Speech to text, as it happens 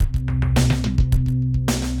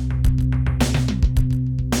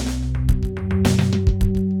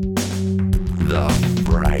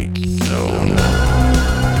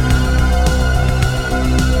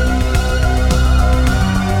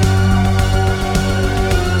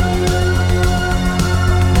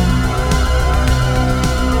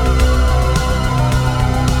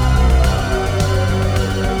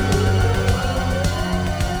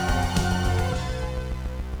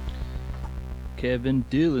Kevin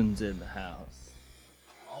Dillon's in the house.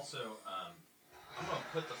 Also, I'm going to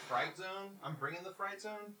put the Fright Zone, I'm bringing the Fright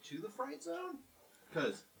Zone to the Fright Zone.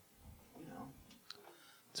 Because,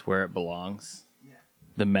 It's where it belongs. Yeah.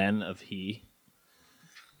 The men of he.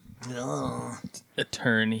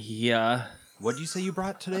 Eternia. What did you say you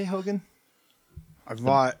brought today, Hogan? I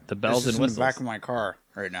bought the bells this and is in the back whistles. of my car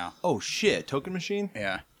right now. Oh, shit. Token machine?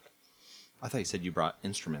 Yeah. I thought you said you brought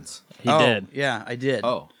instruments. He did. Yeah, I did.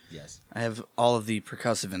 Oh, yes. I have all of the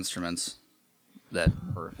percussive instruments that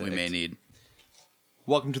Perfect. we may need.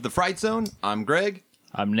 Welcome to the Fright Zone. I'm Greg.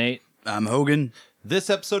 I'm Nate. I'm Hogan. This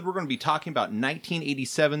episode, we're going to be talking about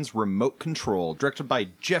 1987's Remote Control, directed by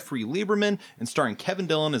Jeffrey Lieberman and starring Kevin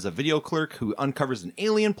Dillon as a video clerk who uncovers an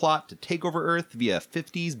alien plot to take over Earth via a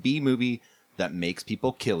 50s B-movie that makes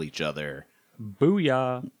people kill each other.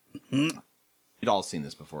 Booyah. You'd all seen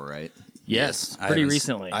this before, right? Yes, I pretty haven't-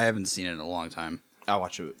 recently. I haven't seen it in a long time. I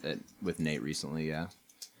watched it with Nate recently, yeah.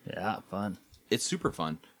 Yeah, fun. It's super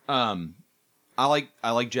fun. I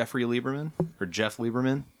like Jeffrey Lieberman, or Jeff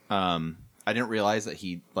Lieberman. I didn't realize that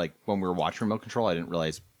he, like, when we were watching Remote Control, I didn't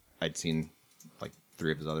realize I'd seen, like,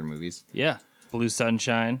 3 of his other movies, Yeah. Blue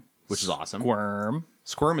Sunshine. which is awesome. Squirm.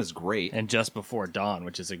 Squirm is great. And Just Before Dawn,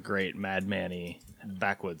 which is a great Mad Man-y,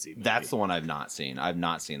 backwoodsy movie. That's the one I've not seen. I've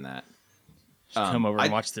not seen that. Come over and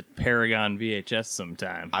I- watch the Paragon VHS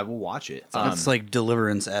sometime. I will watch it. It's like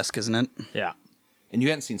Deliverance-esque, isn't it? Yeah. And you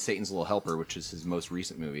hadn't seen Satan's Little Helper, which is his most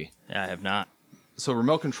recent movie. Yeah, I have not. So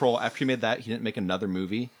Remote Control, after he made that, he didn't make another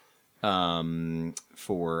movie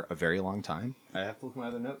for a very long time. I have to look at my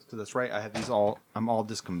other notes, because that's right. I have these all, I'm all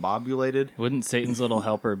discombobulated. Wouldn't Satan's Little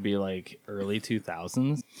Helper be like early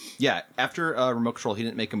 2000s? Yeah, after Remote Control, he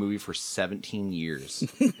didn't make a movie for 17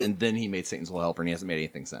 years. And then he made Satan's Little Helper, and he hasn't made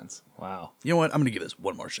anything since. Wow. You know what? I'm going to give this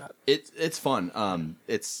one more shot. It's fun.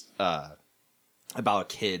 It's about a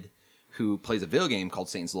kid who plays a video game called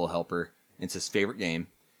Satan's Little Helper. It's his favorite game.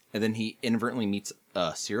 And then he inadvertently meets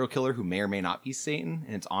a serial killer who may or may not be Satan,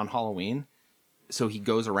 and it's on Halloween. So he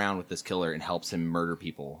goes around with this killer and helps him murder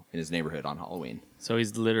people in his neighborhood on Halloween. So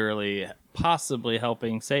he's literally possibly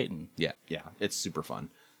helping Satan. Yeah, it's super fun.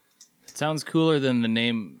 It sounds cooler than the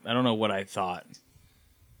name. I don't know what I thought.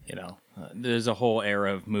 There's a whole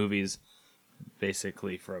era of movies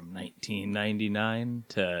basically from 1999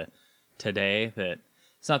 to today that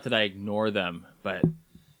it's not that I ignore them, but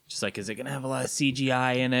just like, is it going to have a lot of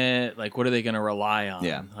CGI in it? Like, what are they going to rely on?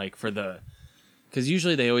 Yeah. Like because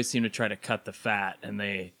usually they always seem to try to cut the fat and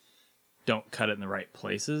they don't cut it in the right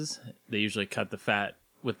places. They usually cut the fat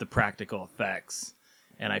with the practical effects.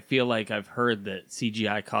 And I feel like I've heard that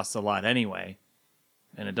CGI costs a lot anyway,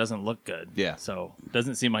 and it doesn't look good. Yeah. So it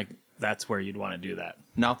doesn't seem like that's where you'd want to do that.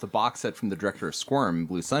 Now, if the box set from the director of Squirm and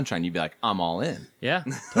Blue Sunshine, you'd be like, I'm all in. Yeah,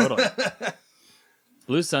 totally.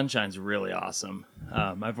 Blue Sunshine's really awesome.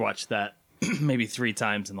 I've watched that maybe 3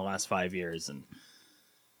 times in the last 5 years, and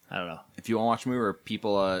I don't know. If you want to watch a movie where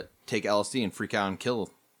people take LSD and freak out and kill,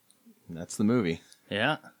 that's the movie.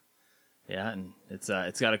 Yeah, and it's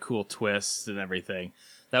got a cool twist and everything.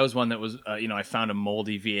 That was one that was, I found a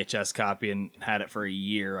moldy VHS copy and had it for a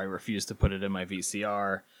year. I refused to put it in my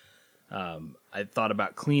VCR. I thought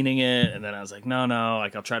about cleaning it, and then I was like, no,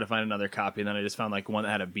 like I'll try to find another copy. And then I just found like one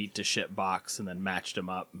that had a beat to ship box, and then matched them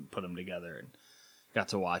up and put them together and got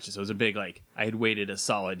to watch it. So it was a big, like, I had waited a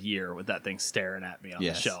solid year with that thing staring at me on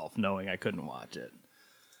the shelf, knowing I couldn't watch it.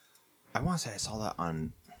 I want to say I saw it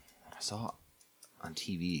on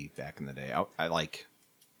TV back in the day. I don't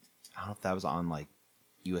know if that was on like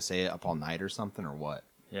USA Up All Night or something or what.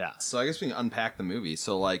 Yeah. So I guess we can unpack the movie.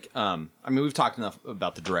 So we've talked enough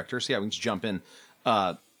about the director, so yeah, we can just jump in.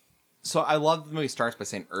 So I love the movie starts by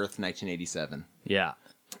saying Earth 1987. Yeah.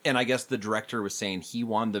 And I guess the director was saying he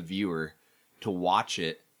wanted the viewer to watch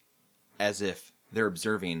it as if they're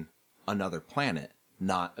observing another planet,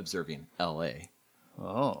 not observing LA.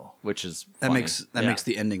 Oh. Which is That funny. makes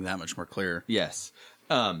the ending that much more clear. Yes.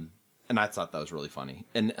 And I thought that was really funny.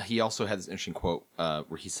 And he also had this interesting quote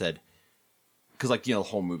where he said, because the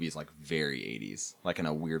whole movie is like very 80s, like in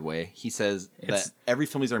a weird way. He says that every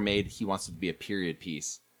film he's ever made, he wants it to be a period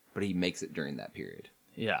piece, but he makes it during that period.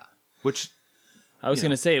 Yeah. Which I was going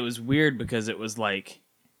to say it was weird because it was like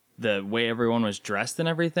the way everyone was dressed and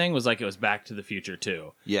everything was like it was Back to the Future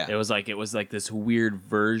too. Yeah. It was like this weird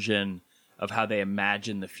version of how they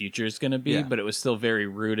imagined the future is going to be, but it was still very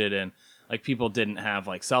rooted in, like, people didn't have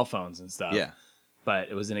like cell phones and stuff. Yeah. But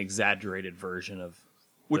it was an exaggerated version of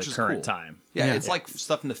which the is current cool. time. Yeah, it's like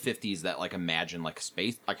stuff in the 50s that like imagine like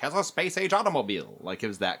space, like has a space age automobile. Like it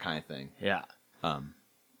was that kind of thing. Yeah.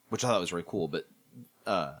 Which I thought was really cool. But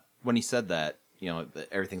when he said that, that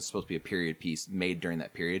everything's supposed to be a period piece made during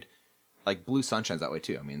that period, like Blue Sunshine's that way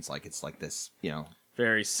too. I mean, it's like this,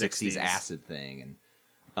 Very 60s acid thing, and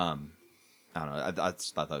I don't know. I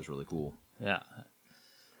just thought that was really cool. Yeah.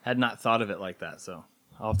 Had not thought of it like that, so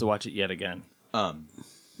I'll have to watch it yet again.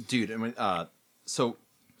 Dude, I mean,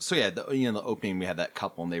 so yeah, the opening, we had that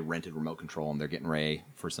couple and they rented remote control and they're getting ready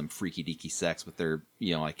for some freaky deaky sex with their,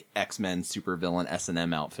 like X-Men supervillain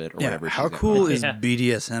S&M outfit or whatever. How cool is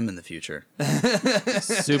BDSM in the future?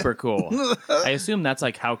 Super cool. I assume that's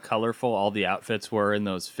like how colorful all the outfits were in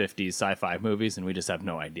those 50s sci-fi movies, and we just have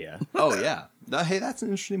no idea. Oh yeah. Hey, that's an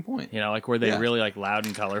interesting point. Like were they really like loud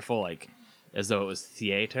and colorful, like as though it was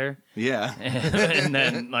theater? Yeah. And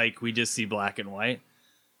then like we just see black and white.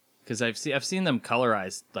 Because I've seen them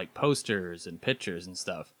colorize like posters and pictures and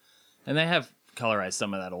stuff, and they have colorized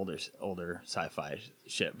some of that older sci-fi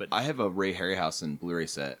shit. But I have a Ray Harryhausen Blu-ray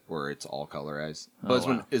set where it's all colorized. But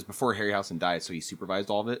it was before Harryhausen died, so he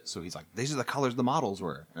supervised all of it. So he's like, "These are the colors the models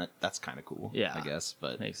were." And that's kind of cool. Yeah, I guess,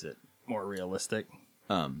 but makes it more realistic.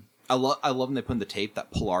 I love when they put in the tape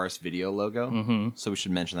that Polaris Video logo. Mm-hmm. So we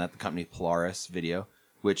should mention that the company Polaris Video.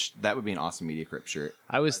 Which, that would be an awesome Media Crypt shirt.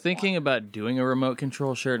 I was thinking about doing a remote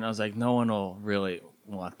control shirt, and I was like, no one will really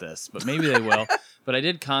want this, but maybe they will. But I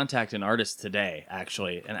did contact an artist today,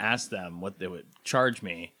 actually, and asked them what they would charge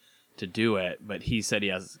me to do it. But he said he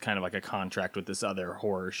has kind of like a contract with this other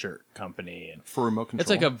horror shirt company. And for remote control?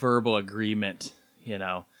 It's like a verbal agreement,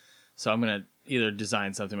 So I'm going to either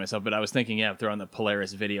design something myself, but I was thinking, throw on the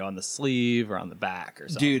Polaris Video on the sleeve or on the back or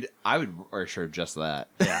something. Dude, I would wear a shirt just that.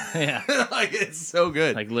 Yeah. Like, it's so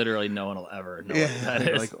good. Like, literally no one will ever know what that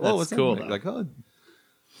is. Like, that's cool, though. Like,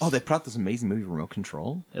 they put out this amazing movie, Remote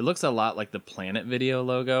Control. It looks a lot like the Planet Video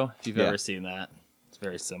logo, if you've ever seen that. It's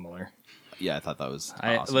very similar. Yeah, I thought that was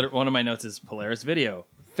awesome. One of my notes is Polaris Video,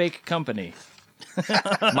 fake company.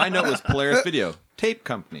 My note was Polaris Video, tape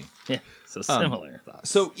company. Yeah, so similar thoughts.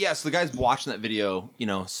 So the guy's watching that video,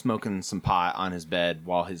 smoking some pot on his bed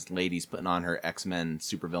while his lady's putting on her X-Men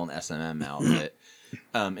supervillain S&M outfit.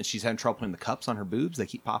 And she's having trouble putting the cups on her boobs. They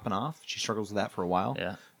keep popping off. She struggles with that for a while.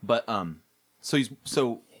 Yeah. But, he's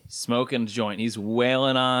smoking a joint. He's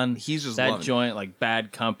wailing on. He's just that loving joint. Like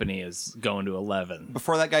Bad Company is going to 11.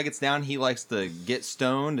 Before that guy gets down, he likes to get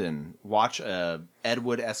stoned and watch a Ed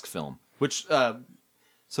Wood-esque film. Which, so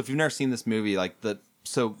if you've never seen this movie, like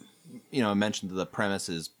I mentioned the premise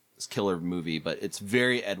is killer movie, but it's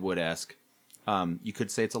very Ed Wood-esque. You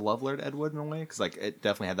could say it's a love letter to Ed Wood in a way, because like it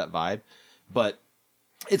definitely had that vibe. But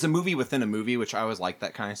it's a movie within a movie, which I always like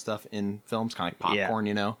that kind of stuff in films, kind of like popcorn,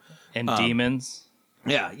 And demons.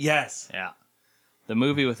 Yeah. Yes. Yeah. The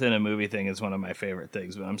movie within a movie thing is one of my favorite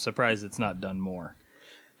things, but I'm surprised it's not done more.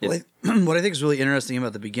 Well, what I think is really interesting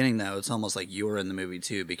about the beginning, though, it's almost like you're in the movie,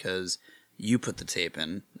 too, because you put the tape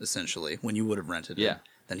in, essentially, when you would have rented it. Yeah.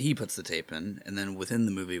 Then he puts the tape in, and then within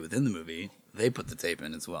the movie, they put the tape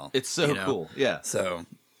in as well. It's so cool. Yeah. So,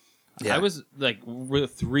 yeah. I was, like,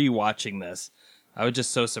 with rewatching this, I was just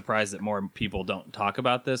so surprised that more people don't talk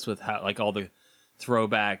about this with how, like, all the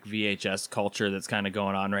throwback VHS culture that's kind of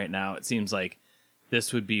going on right now. It seems like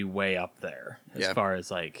this would be way up there as far as,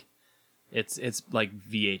 like... It's like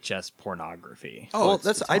VHS pornography. Oh,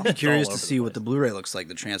 well, I'd be curious to see what the Blu-ray looks like,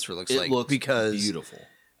 the transfer looks like. It looks because, beautiful.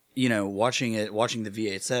 Watching the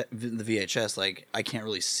VHS, like I can't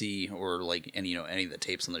really see or like any of the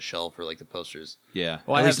tapes on the shelf or like the posters. Yeah.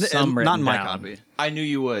 Well, I have some written not in my down. copy. I knew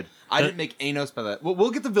you would. I didn't make a notes by that.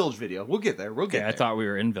 We'll get the Village Video. We'll get there. Okay, I thought we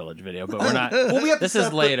were in Village Video, but we're not. Well, we have to this set is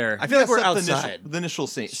up later. I feel like we're set up outside. The initial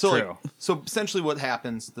scene. True. So essentially what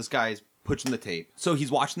happens, this guy's pushing the tape. So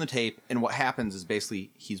he's watching the tape, and what happens is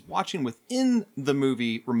basically he's watching within the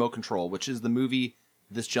movie Remote Control, which is the movie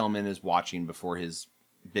this gentleman is watching before his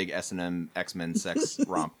big S&M X-Men sex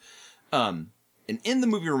romp. And in the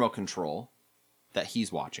movie Remote Control that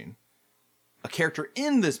he's watching, a character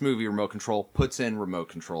in this movie Remote Control puts in Remote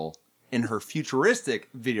Control in her futuristic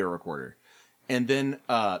video recorder. And then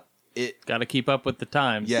it... Got to keep up with the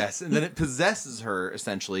times. Yes, and then it possesses her,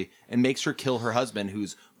 essentially, and makes her kill her husband,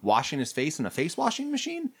 who's washing his face in a face washing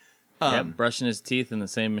machine. Brushing his teeth in the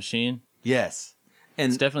same machine. Yes. And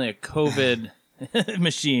It's definitely a COVID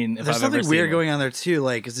machine. If There's I've ever something seen weird one. going on there too,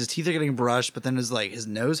 like because his teeth are getting brushed, but then his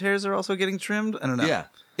nose hairs are also getting trimmed. I don't know. yeah,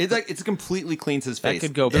 it completely cleans his That face.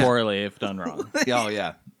 could go poorly if done wrong. Oh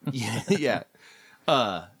yeah, yeah.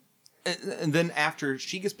 And then after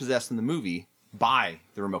she gets possessed in the movie by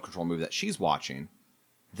the remote control movie that she's watching,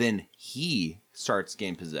 then he starts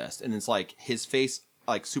getting possessed, and it's like his face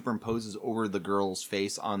like superimposes over the girl's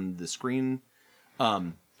face on the screen,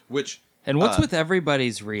 which. And what's with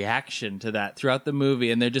everybody's reaction to that throughout the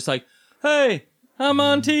movie? And they're just like, hey, I'm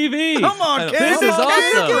on TV. Come on, kid. This is Come on,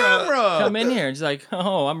 awesome. camera. Come in here. And she's like,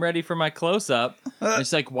 oh, I'm ready for my close-up. And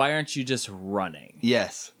she's like, why aren't you just running?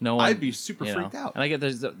 Yes. No one, I'd be super you know. freaked out. And I get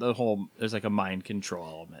there's there's like a mind control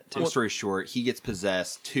element too. Long story short, he gets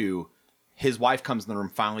possessed too. His wife comes in the room,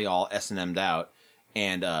 finally all S&M'd out,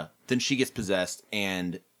 and then she gets possessed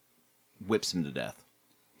and whips him to death.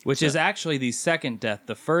 Which is actually the second death.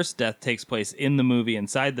 The first death takes place in the movie,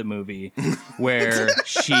 inside the movie, where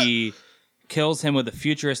she kills him with a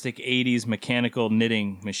futuristic 80s mechanical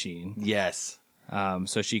knitting machine. Yes.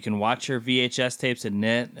 So she can watch her VHS tapes and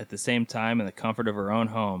knit at the same time in the comfort of her own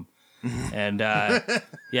home. And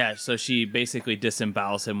yeah, so she basically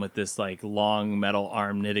disembowels him with this like long metal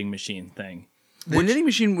arm knitting machine thing. The knitting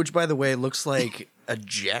machine, which by the way looks like a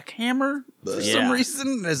jackhammer for some Yeah.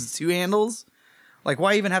 reason, it has 2 handles. Like,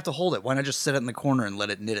 why even have to hold it? Why not just sit it in the corner and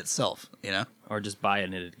let it knit itself? You know? Or just buy a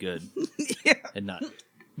knitted good. Yeah. And not.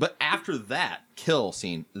 But after that kill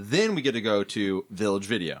scene, then we get to go to Village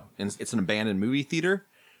Video. And it's an abandoned movie theater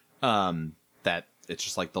that it's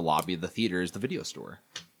just like the lobby of the theater is the video store.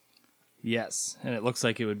 Yes, and it looks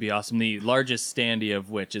like it would be awesome. The largest standee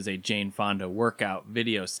of which is a Jane Fonda workout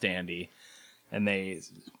video standee, and they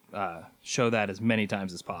show that as many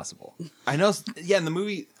times as possible. I noticed, yeah, in the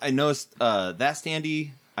movie, I noticed that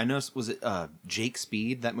standee. I noticed, was it Jake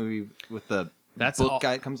Speed, that movie with the book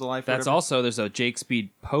guy that comes to life? That's also, there's a Jake Speed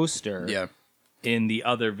poster Yeah. in the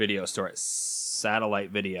other video store, at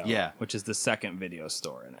Satellite Video, Yeah. which is the second video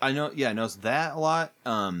store in it. I know, yeah, I noticed that a lot.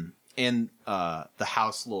 And the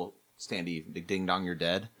house little standee, Ding Dong, You're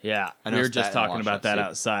Dead. Yeah, I we were noticed just that and talking watched about that that too.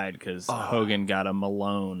 outside because Hogan got a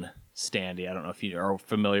Malone standee. I don't know if you are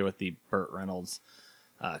familiar with the Burt Reynolds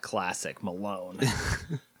classic Malone,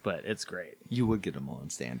 but it's great. You would get a Malone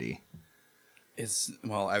standee.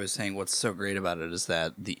 Well, I was saying what's so great about it is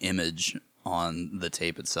that the image on the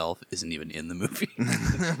tape itself isn't even in the movie.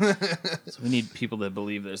 So we need people to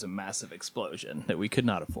believe there's a massive explosion that we could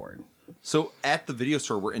not afford. So at the video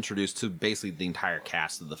store, we're introduced to basically the entire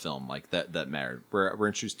cast of the film, like that mattered. We're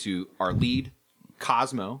introduced to our lead,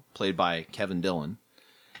 Cosmo, played by Kevin Dillon,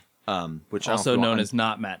 which Also known as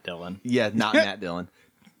not Matt Dillon. not Matt Dillon.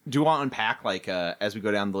 Do you want to unpack like as we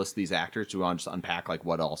go down the list of these actors? Do you want to just unpack like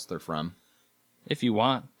what else they're from? If you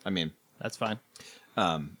want, I mean, that's fine.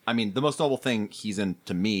 the most notable thing he's in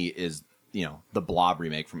to me is the Blob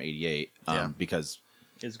remake from '88, because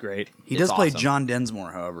It's great. He It's does play awesome. John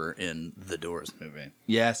Densmore, however, in the Doors movie.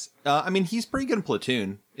 yes, he's pretty good in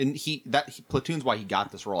Platoon, and Platoon's why he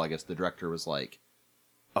got this role. I guess the director was like,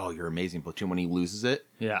 "Oh, you're amazing in Platoon." When he loses it,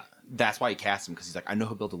 Yeah. that's why he cast him, because he's like, I know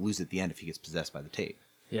he'll be able to lose at the end if he gets possessed by the tape.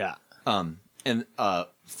 Yeah. And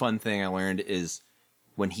fun thing I learned is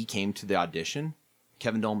when he came to the audition,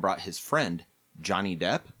 Kevin Dillon brought his friend Johnny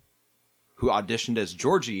Depp, who auditioned as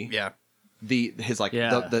Georgie. Yeah. His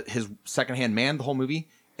secondhand man the whole movie,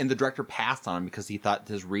 and the director passed on him because he thought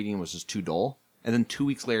his reading was just too dull. And then 2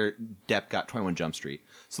 weeks later, Depp got 21 Jump Street.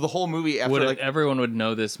 So the whole movie after Everyone would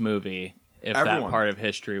know this movie if that Everyone. part of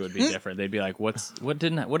history would be different. They'd be like, what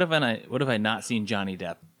have I not seen Johnny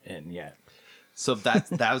Depp in yet? So that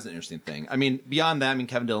was an interesting thing. I mean, beyond that,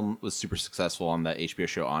 Kevin Dillon was super successful on that HBO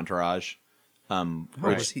show Entourage.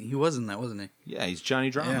 He was in that, wasn't he? Yeah, he's Johnny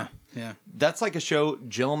Drama. Yeah. That's like a show.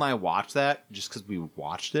 Jill and I watched that just because we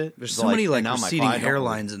watched it. There's so many like now my receding pride don't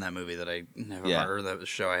hairlines in that movie that I never Yeah. or that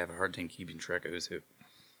show. I have a hard time keeping track of who's who.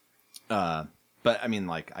 But I mean,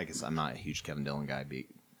 like, I guess I'm not a huge Kevin Dillon guy.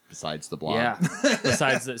 Besides the Blob. Yeah.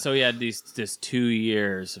 Besides that, so he had this 2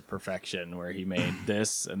 years of perfection where he made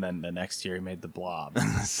this, and then the next year he made the Blob.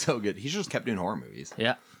 So good. He's just kept doing horror movies.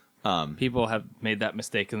 Yeah. People have made that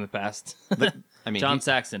mistake in the past. John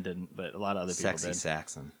Saxon didn't, but a lot of other people Sexy did.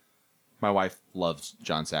 Saxon. My wife loves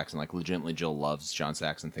John Saxon. Like, legitimately, Jill loves John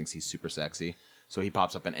Saxon, thinks he's super sexy. So he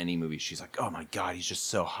pops up in any movie. She's like, oh my God, he's just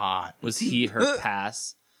so hot. Was he her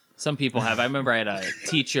pass? Some people have. I remember I had a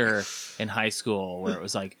teacher in high school where it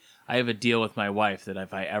was like, I have a deal with my wife that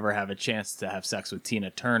if I ever have a chance to have sex with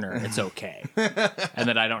Tina Turner, it's okay. And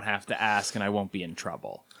that I don't have to ask and I won't be in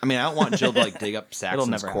trouble. I mean, I don't want Jill to, like, dig up Saxon's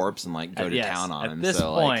never corpse and, like, go to Yes, town on him. At this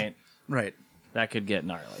so, like, point, Right. that could get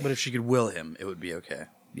gnarly. But if she could will him, it would be okay.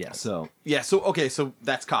 Yes. So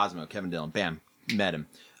that's Cosmo, Kevin Dillon. Bam, met him.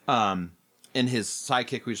 And his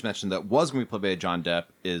sidekick we just mentioned that was going to be played by John Depp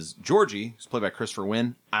is Georgie, who's played by Christopher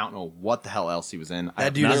Wynn. I don't know what the hell else he was in.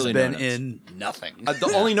 That dude has been in nothing.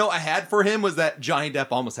 The only note I had for him was that Johnny Depp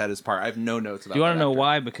almost had his part. I have no notes about. Do you want to that know actor.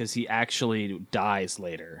 why? Because he actually dies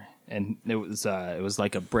later, and it was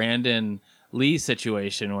like a Brandon Lee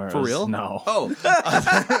situation where it was, real? No. Oh,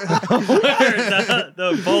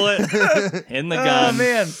 the bullet in the gun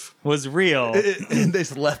man. was real. and they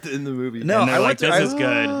just left it in the movie. No, And they're I like, went through- this I- is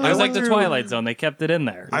good. It I was like went the through- Twilight Zone. They kept it in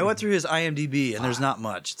there. I went through his IMDb, and there's not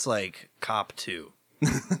much. It's like Cop 2.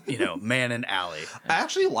 Man in Alley. I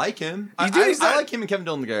actually like him. I do, he's not- like him and Kevin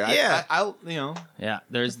Dillon together. Yeah. Yeah,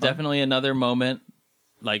 there's definitely another moment,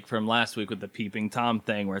 like from last week with the peeping Tom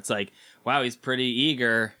thing, where it's like, wow, he's pretty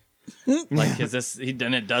eager. Like,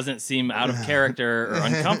 then it doesn't seem out of character or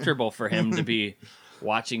uncomfortable for him to be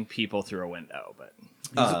watching people through a window.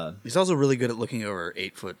 But He's also really good at looking over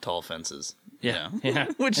 8-foot tall fences. yeah,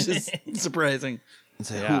 Which is surprising.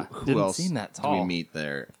 So Yeah, who didn't else seem that do tall. we meet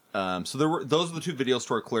there? So those are the two video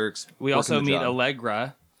store clerks. We working also the meet job.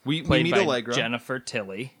 Allegra, We played meet by Allegra. Jennifer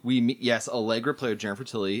Tilly. Allegra played Jennifer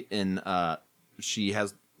Tilly, and she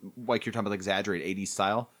has, like you're talking about, exaggerated 80s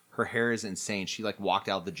style. Her hair is insane. She like walked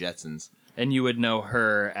out of the Jetsons. And you would know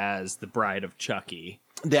her as the bride of Chucky.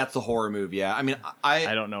 That's the horror movie. Yeah, I mean,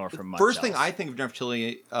 I don't know her from much First thing else. I think of Jennifer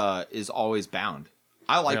Tilly is always Bound.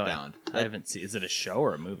 I like Really? Bound. I haven't seen. Is it a show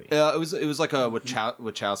or a movie? It was like a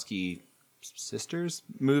Wachowski sisters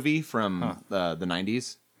movie from the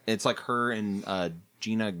 90s. It's like her and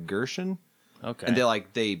Gina Gershon, Okay. and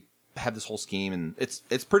they have this whole scheme, and it's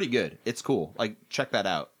pretty good. It's cool. Like, check that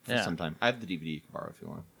out for Yeah. sometime. I have the DVD you can borrow if you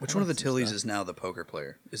want. Which one of the Tillys is now the poker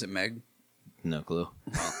player? Is it Meg? No clue.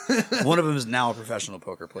 One of them is now a professional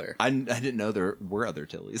poker player. I didn't know there were other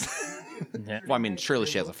Tillys. Yeah. Well, I mean, surely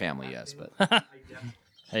she has a family, yes, but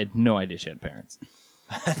I had no idea she had parents.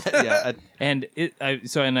 yeah, And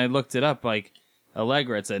I looked it up. Like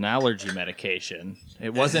Allegra, it's an allergy medication.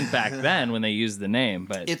 It wasn't back then when they used the name,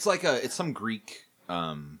 but it's some Greek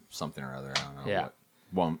something or other. I don't know. Yeah.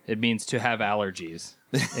 Well, it means to have allergies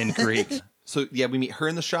in Greek. so yeah, we meet her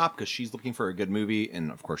in the shop because she's looking for a good movie,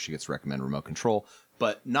 and of course she gets to recommend Remote Control,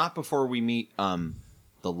 but not before we meet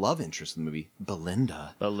the love interest in the movie,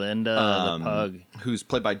 Belinda. Belinda, the pug. Who's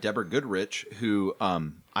played by Deborah Goodrich, who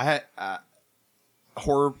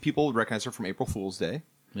horror people would recognize her from April Fool's Day.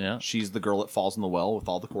 Yeah. She's the girl that falls in the well with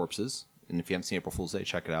all the corpses. And if you haven't seen April Fool's Day,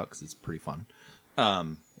 check it out because it's pretty fun.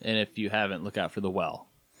 And if you haven't, look out for the well.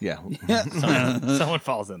 Yeah. Someone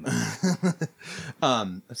falls in there.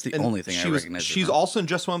 That's the only thing I recognize. She's also in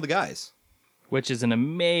Just One of the Guys. Which is an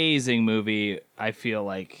amazing movie. I feel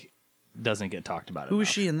like doesn't get talked about. Who is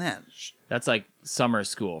enough. she in that? That's like summer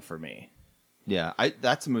school for me. Yeah,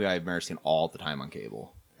 that's a movie I've never seen all the time on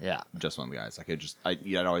cable. Yeah. Just One of the Guys.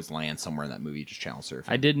 I'd always land somewhere in that movie, just channel surfing.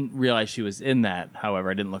 I didn't realize she was in that. However,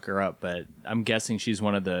 I didn't look her up, but I'm guessing she's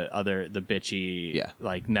one of the bitchy,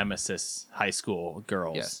 like nemesis high school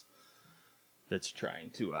girls. Yes. That's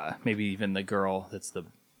trying to maybe even the girl that's the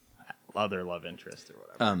other love interest or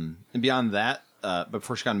whatever. And beyond that,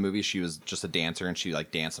 before she got in the movie, she was just a dancer, and she like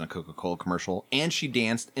danced in a Coca-Cola commercial, and she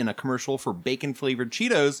danced in a commercial for bacon flavored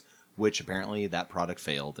Cheetos, which apparently that product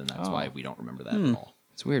failed, and that's why we don't remember that at all.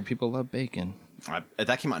 It's weird. People love bacon. If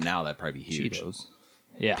that came out now, that'd probably be huge. Cheetos.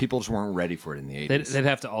 Yeah. People just weren't ready for it in the 80s. They'd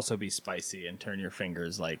have to also be spicy and turn your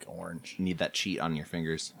fingers like orange. You need that cheat on your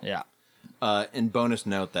fingers. Yeah. And bonus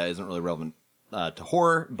note that isn't really relevant to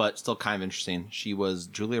horror, but still kind of interesting. She was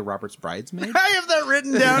Julia Roberts' bridesmaid. I have that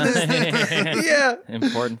written down. Yeah.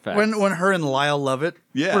 Important fact. When her and Lyle Lovett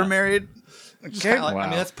were married. Okay. Wow. I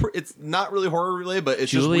mean, it's not really horror related, but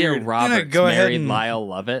it's Julia just weird. Roberts go ahead married and- Lyle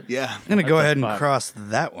Lovett. Yeah. I'm gonna go the ahead and fuck? cross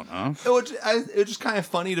that one off. It was just kind of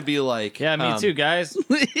funny to be like, Yeah, me too, guys.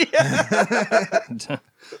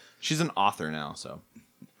 She's an author now, so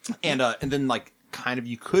and then like kind of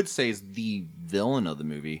you could say is the villain of the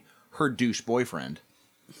movie, her douche boyfriend,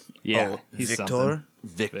 Yeah. He's something.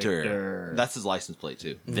 Victor. That's his license plate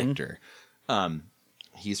too, Victor.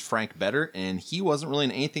 He's Frank Better, and he wasn't really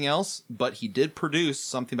in anything else, but he did produce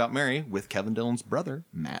Something About Mary with Kevin Dillon's brother,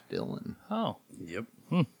 Matt Dillon. Oh. Yep.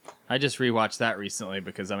 I just rewatched that recently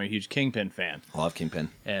because I'm a huge Kingpin fan. I love Kingpin.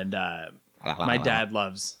 And my dad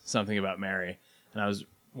loves Something About Mary. And I was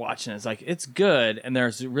watching it. It's like, it's good, and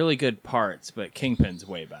there's really good parts, but Kingpin's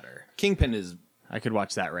way better. Kingpin is I could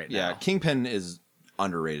watch that right now. Kingpin is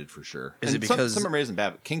underrated for sure. Is And it because some isn't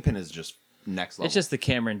bad, but Kingpin is just next level. It's just the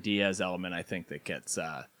Cameron Diaz element, I think, that gets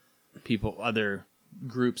other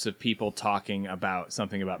groups of people talking about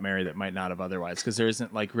Something About Mary that might not have otherwise, because there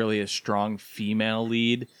isn't like really a strong female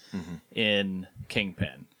lead in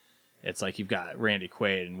Kingpin. It's like you've got Randy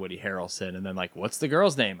Quaid and Woody Harrelson, and then like, what's the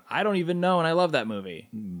girl's name? I don't even know, and I love that movie.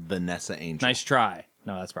 Vanessa Angel. Nice try.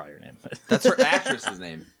 No, that's probably her name. That's her actress's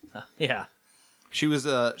name. Yeah. She was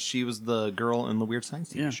the girl in the Weird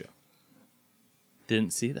Science TV show.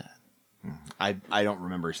 Didn't see that. I don't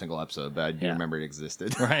remember a single episode, but I do remember it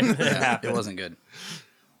existed. Right? It wasn't good.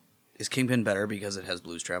 Is Kingpin better because it has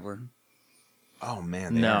Blues Traveler? Oh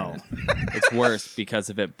man, they No, are in it. it's worse because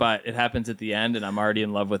of it. But it happens at the end, and I'm already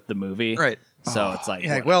in love with the movie. Right. So it's like,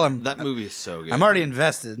 Yeah. what- Well, That movie is so good. I'm already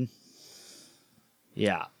invested.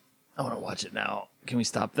 yeah. I want to watch it now. Can we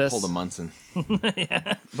stop this? Hold a Munson.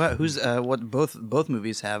 But who's what? Both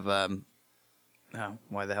movies have.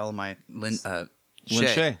 Why the hell am I? Lynn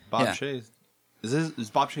Shay. Bob Yeah. Shay. Is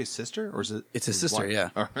Bob Shay's sister or is it? It's his sister, wife? yeah.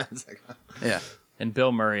 Oh, it's like- Yeah. And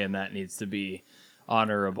Bill Murray in that needs to be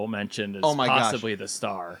honorable mentioned as Oh my gosh. possibly the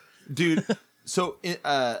star. Dude. So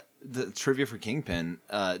the trivia for Kingpin,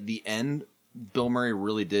 the end, Bill Murray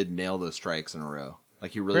really did nail those strikes in a row.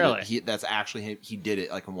 Like he really did. That's actually him. He did it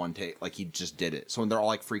like in one take. Like he just did it. So when they're all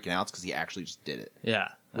like freaking out, because he actually just did it. Yeah,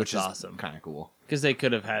 that's Which is awesome. kind of cool. Because they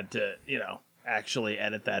could have had to, actually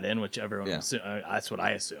edit that in, which everyone Yeah. that's what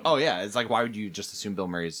I assume. Oh yeah, it's like why would you just assume Bill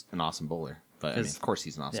Murray's an awesome bowler? But I mean, 'Cause- of course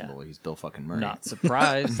he's an awesome yeah. bowler. He's Bill fucking Murray. Not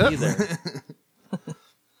surprised either.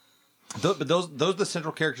 But those are the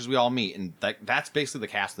central characters we all meet, and that's basically the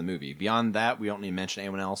cast of the movie. Beyond that, we don't need to mention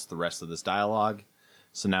anyone else. The rest of this dialogue.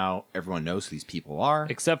 So now everyone knows who these people are.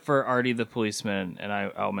 Except for Artie the policeman, and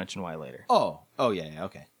I'll mention why later. Oh yeah,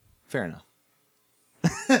 okay, fair enough.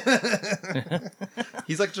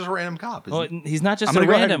 He's like just a random cop. Well, Isn't he? he's not just I'm a gonna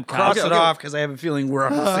go ahead random and cross cop. it off because I have a feeling we're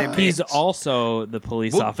on the same page. He's also the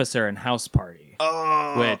police officer in House Party,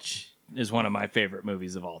 Oh. which is one of my favorite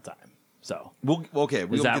movies of all time. So, Okay,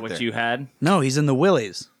 we'll is that get what there. you had? No, he's in the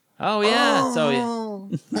Willies. Oh yeah. So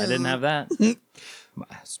I didn't have that.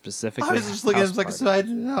 Specifically, I was just looking at him House like a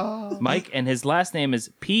Party. side. Mike, and his last name is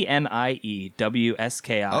Pniewski.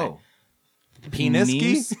 Oh,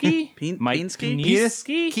 Peniski? Mike Pinsky?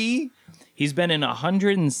 Pniewski? He's been in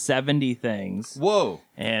 170 things, Whoa.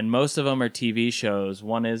 and most of them are TV shows.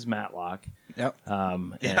 One is Matlock, Yep.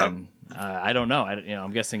 and I don't know.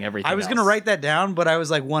 I'm guessing everything. I was gonna else. write that down, but I was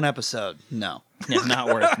like, one episode. No. Yeah, not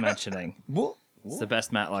worth mentioning. Well, It's the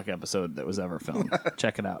best Matlock episode that was ever filmed.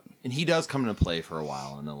 Check it out. and he does come into play for a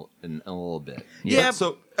while in a little bit. Yeah. But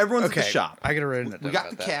so everyone's at the shop. I gotta write it. We got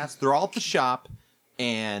the cast. They're all at the shop,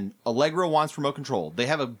 and Allegra wants remote control. They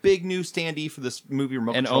have a big new standee for this movie,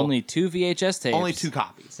 remote And control. only 2 VHS tapes. Only 2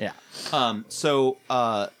 copies. Yeah.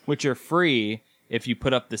 Which Which are free if you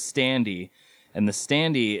put up the standee. And the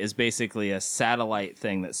standee is basically a satellite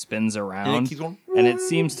thing that spins around. And it keeps going, and it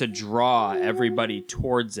seems to draw everybody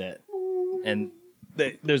towards it. And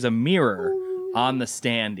there's a mirror on the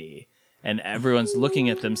standee. And everyone's looking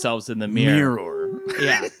at themselves in the mirror.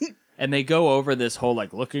 Yeah. And they go over this whole,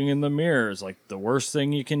 like, looking in the mirror is, like, the worst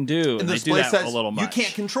thing you can do. And the they do display that says a little much. you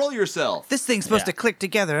can't control yourself. This thing's supposed Yeah. to click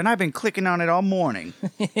together, and I've been clicking on it all morning.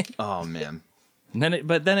 Oh man. And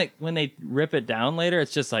then when they rip it down later,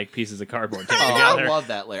 it's just like pieces of cardboard taped Oh, together. I love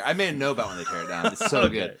that layer. I made a note about when they tear it down. It's so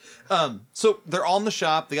Okay. good. So they're all in the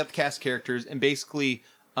shop. They got the cast characters, and basically,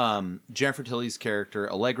 Jennifer Tilly's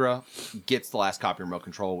character Allegra gets the last copy of Remote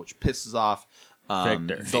Control, which pisses off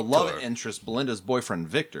Victor. the love interest, Belinda's boyfriend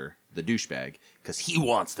Victor, the douchebag, because he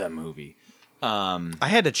wants that movie. I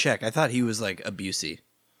had to check. I thought he was like abusey.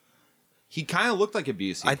 He kind of looked like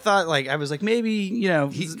Busey. I thought I was like maybe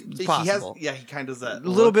it's possible. He kind of does that a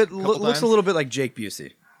little bit couple looks times. a little bit like Jake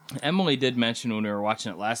Busey. Emily did mention when we were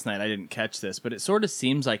watching it last night, I didn't catch this, but it sort of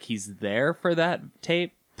seems like he's there for that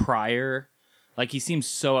tape prior. Like he seems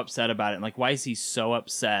so upset about it. And like, why is he so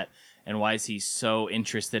upset? And why is he so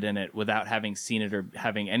interested in it without having seen it or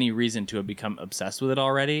having any reason to have become obsessed with it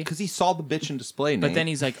already? Because he saw the bitch in display. But Nate. then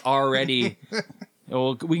he's like already.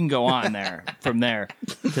 Well, we can go on from there.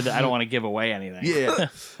 I don't want to give away anything.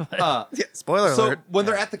 yeah. Spoiler So alert. when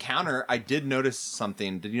they're at the counter, I did notice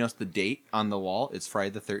something. Did you notice the date on the wall? It's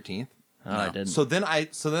Friday the 13th. Oh, I didn't. So then I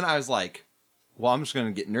was like, well, I'm just going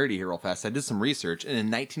to get nerdy here real fast. I did some research, and in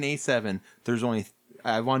 1987, there's only.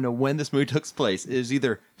 I want to know when this movie took place. It was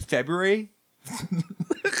either February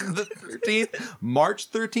the 13th, March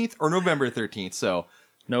 13th, or November 13th. So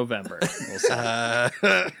November. We'll see.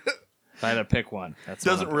 If I had to pick one, that's it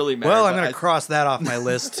doesn't one. really matter. Well, I'm but going to cross that off my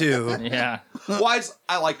list too. Yeah. Why?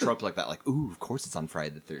 I like tropes like that. Like, ooh, of course it's on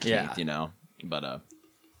Friday the 13th. Yeah. You know, but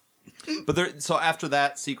so after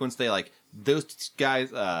that sequence, they like those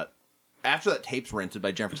guys. After that tape's rented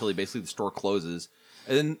by Jennifer Tilly, basically the store closes.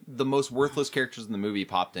 And then the most worthless characters in the movie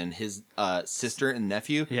popped in. His sister and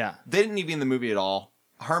nephew. Yeah. They didn't even be in the movie at all.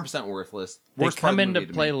 100% worthless. They Worst part come of the into movie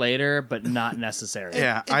to play me. later, but not necessary.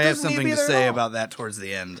 Yeah, It I have doesn't need to something be to there say at all. about that towards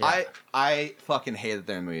the end. I fucking hated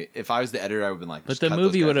the movie. If I was the editor, I would have been like, But just the cut those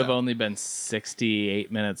movie guys would have out. only been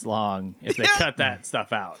 68 minutes long if they cut that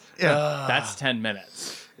stuff out. Yeah. That's 10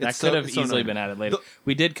 minutes. That could have easily been added later.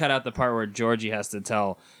 We did cut out the part where Georgie has to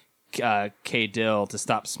tell K. Dill to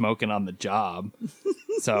stop smoking on the job.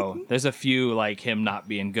 So there's a few like him not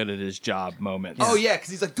being good at his job moments. Oh yeah, because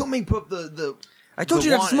he's like, don't make put the. I told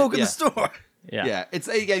you not to smoke in the store. Yeah. It's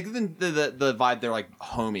the vibe. They're like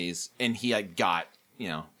homies, and he like got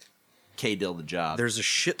K. Dill the job. There's a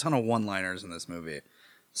shit ton of one-liners in this movie,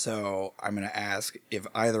 so I'm gonna ask if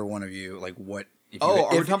either one of you like what. Are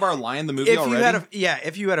we talking about our line in the movie already?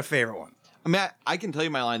 If you had a favorite one. I mean, I can tell you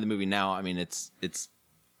my line in the movie now. I mean, I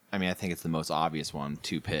think it's the most obvious one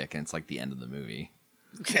to pick, and it's like the end of the movie.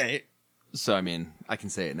 Okay. So, I mean, I can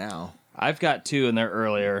say it now. I've got two in there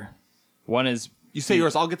earlier. One is... You say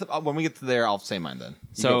yours. I'll get when we get to there, I'll say mine then.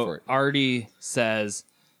 Go for it. Artie says,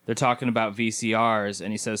 they're talking about VCRs,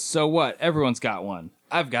 and he says, so what? Everyone's got one.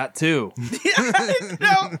 I've got two.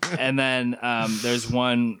 No. And then there's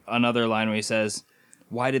another line where he says,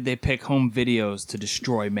 why did they pick home videos to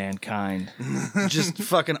destroy mankind? Just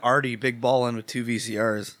fucking Artie big balling with 2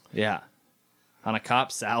 VCRs. Yeah. On a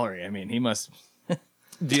cop's salary. I mean, he must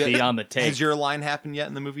be on the tape. Has your line happened yet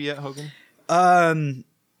in the movie yet, Hogan?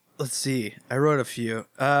 Let's see. I wrote a few.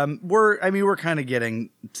 We're kind of getting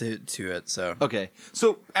to it, so. Okay.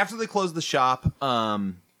 So after they close the shop,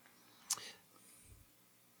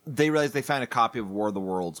 they realize they found a copy of War of the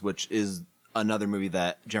Worlds, which is another movie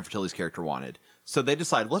that Jennifer Tilly's character wanted. So they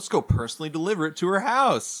decide, let's go personally deliver it to her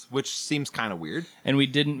house, which seems kind of weird. And we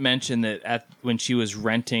didn't mention that when she was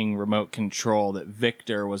renting Remote Control, that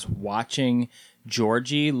Victor was watching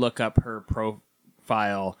Georgie look up her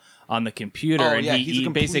profile on the computer, and he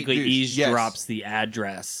basically eavesdrops the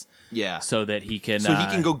address. Yeah. So that he can... So he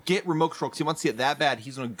can go get Remote Control, because he wants to see it that bad.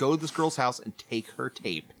 He's going to go to this girl's house and take her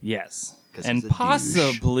tape. Yes. And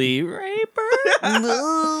possibly rape her?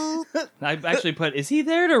 No. I actually put, is he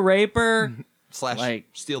there to rape her? /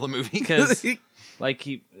 steal the movie. Because he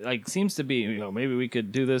seems to be, maybe we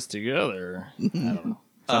could do this together. I don't know.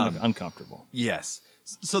 It's uncomfortable. Yes.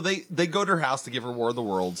 So they go to her house to give her War of the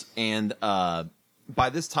Worlds, and by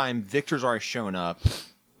this time, Victor's already shown up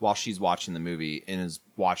while she's watching the movie and is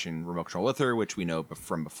watching Remote Control with her, which we know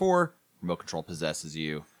from before. Remote Control possesses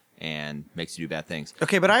you and makes you do bad things.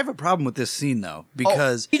 Okay, but I have a problem with this scene, though,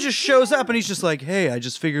 because he just shows up and he's just like, hey, I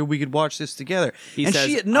just figured we could watch this together. He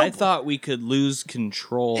says, I thought we could lose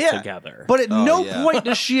control together. But at no point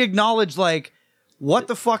does she acknowledge, like, what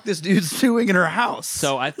the fuck this dude's doing in her house.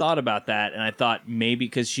 So I thought about that, and I thought maybe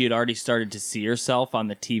because she had already started to see herself on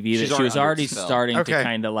the TV, that she was already starting to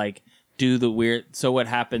kind of, like, do the weird... So what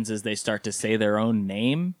happens is they start to say their own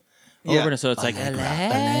name over, and so it's like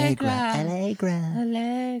Allegra.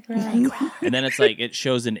 And then it's like it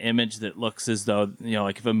shows an image that looks as though,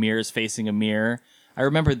 like if a mirror is facing a mirror. I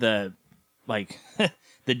remember the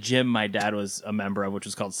gym my dad was a member of, which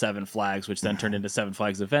was called Seven Flags, which then turned into Seven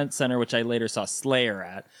Flags Event Center, which I later saw Slayer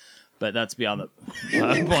at, but that's beyond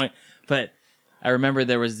the point. But I remember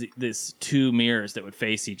there was this 2 mirrors that would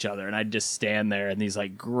face each other, and I'd just stand there, and these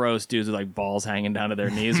like gross dudes with like balls hanging down to their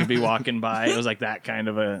knees would be walking by. It was like that kind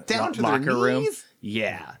of a locker room.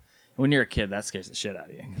 Yeah. When you're a kid, that scares the shit out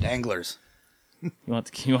of you. Danglers. You want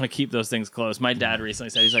to keep those things close. My dad recently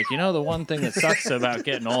said, he's like, the one thing that sucks about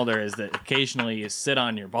getting older is that occasionally you sit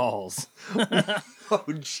on your balls. Oh,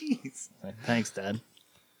 jeez. Thanks, Dad.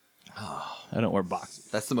 I don't wear boxers.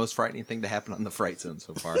 That's the most frightening thing to happen on the Fright Zone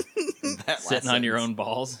so far. Sitting on your own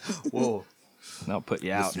balls. Whoa. I'll put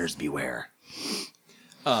you out. Listeners beware.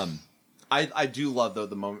 I do love, though,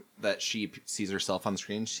 the moment that she sees herself on the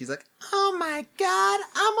screen. She's like, oh my God,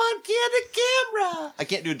 I'm on candid camera. I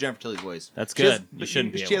can't do a Jennifer Tilly voice. That's good. You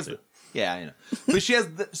shouldn't be able to. Yeah, I know. But she has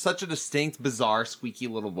such a distinct, bizarre, squeaky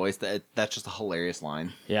little voice that's just a hilarious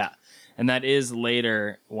line. Yeah. And that is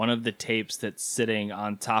later one of the tapes that's sitting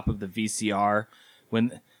on top of the VCR.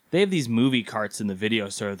 When they have these movie carts in the video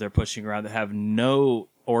store they're pushing around that have no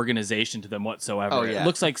organization to them whatsoever. Oh, yeah. It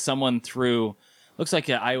looks like looks like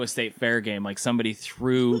an Iowa State Fair game. Like somebody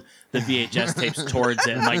threw the VHS tapes towards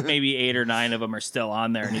it, and like maybe 8 or 9 of them are still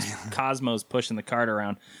on there, and Cosmo's pushing the cart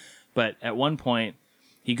around. But at one point,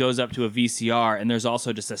 he goes up to a VCR, and there's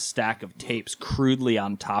also just a stack of tapes crudely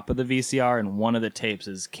on top of the VCR, and one of the tapes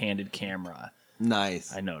is Candid Camera.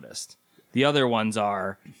 Nice. I noticed. The other ones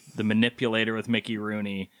are The Manipulator with Mickey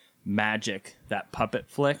Rooney, Magic, that puppet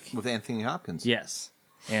flick. With Anthony Hopkins. Yes.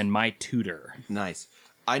 And My Tutor. Nice.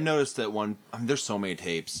 I noticed that there's so many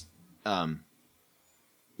tapes.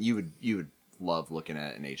 You would love looking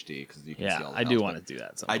at it in HD because you can see all the I do want to do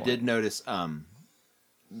that. I did notice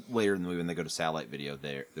later in the movie when they go to satellite video,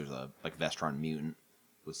 there's a Vestron mutant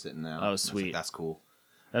was sitting there. Oh, sweet. Like, that's cool.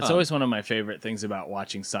 That's always one of my favorite things about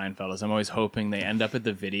watching Seinfeld is I'm always hoping they end up at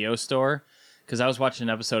the video store because I was watching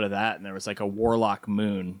an episode of that, and there was like a Warlock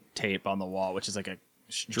Moon tape on the wall, which is like a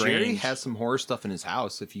strange. Jerry has some horror stuff in his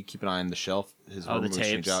house. If you keep an eye on the shelf, his horror the movies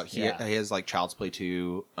change tapes? out. He has like Child's Play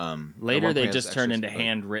 2. Later, they just turned into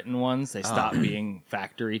handwritten ones. They stopped being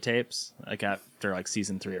factory tapes, like after like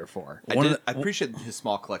season 3 or 4. I appreciate his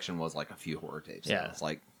small collection was like a few horror tapes. Yeah. So it's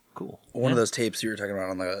like cool. One of those tapes you were talking about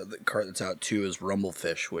on the cart that's out too is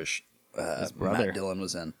Rumblefish, which brother. Matt Dillon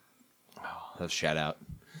was in. That's shout out,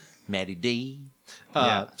 Matty D.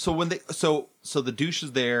 Yeah. So when so the douche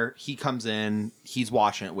is there, he comes in, he's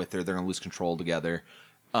watching it with her. They're gonna lose control together,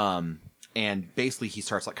 and basically he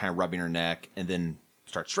starts like kind of rubbing her neck and then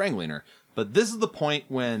starts strangling her. But this is the point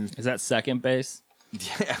when Is that second base?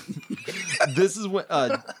 yeah, this is when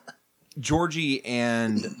Georgie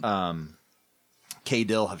and Kay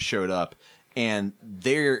Dill have showed up, and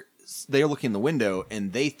they're looking in the window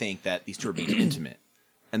and they think that these two are being intimate.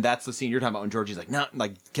 And that's the scene you're talking about when Georgie's like, no,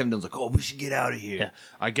 like Kevin Dillon's like, oh, we should get out of here. Yeah.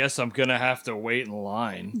 I guess I'm gonna have to wait in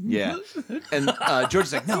line. Yeah. And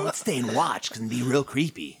Georgie's like, no, let's stay and watch because it'd be real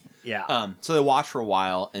creepy. Yeah. So they watch for a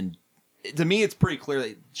while, and to me, it's pretty clear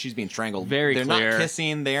that she's being strangled. Very they're clear. Not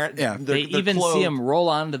kissing. They're They even clothed. see him roll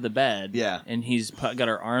onto the bed. Yeah. And he's got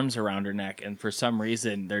her arms around her neck, and for some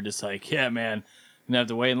reason they're just like, yeah, man, I'm gonna have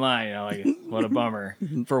to wait in line. You know, like what a bummer.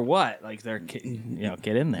 For what? Like they're, get in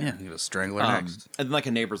there. Yeah, you're gonna strangle her next. And then like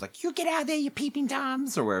a neighbor's like, you get out of there, you peeping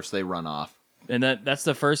toms, or wherever, so they run off. And that's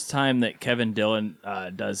the first time that Kevin Dillon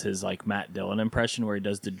does his like Matt Dillon impression, where he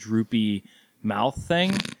does the droopy mouth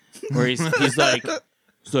thing, where he's like,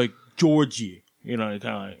 it's like Georgie. You know,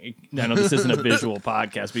 kind of like, I know this isn't a visual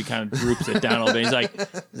podcast, but he kind of droops it down a little bit. He's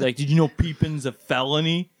like, did you know peeping's a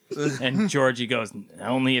felony? And Georgie goes,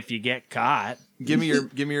 only if you get caught. Give me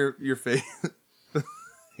your face.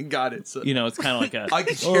 Got it. So You know, it's kind of like a. I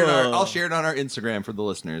can share I'll share it on our Instagram for the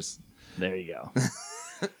listeners. There you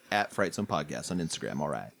go. At Fright Zone Podcast on Instagram. All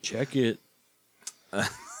right. Check it. That's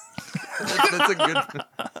a good.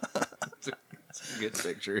 That's a good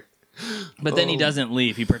picture. But then he doesn't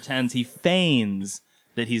leave. He pretends, he feigns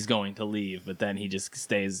that he's going to leave, but then he just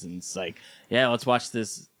stays and it's like, yeah, let's watch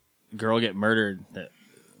this girl get murdered. That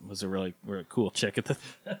was a really cool chick at the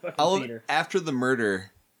theater. After the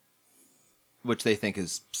murder, which they think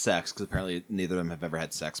is sex, because apparently neither of them have ever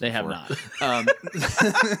had sex They before. have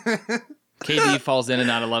not. KD falls in and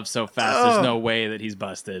out of love so fast, there's no way that he's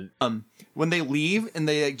busted. When they leave and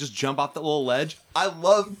they like, just jump off that little ledge, I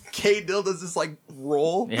love Kay Dill does this like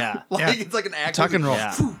roll. Yeah. Like it's like an actor. Tuck and roll.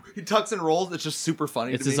 Yeah. He tucks and rolls. It's just super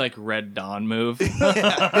funny. It's to his me. like Red Dawn move.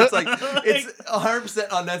 Yeah, it's like it's 100%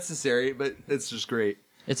 unnecessary, but it's just great.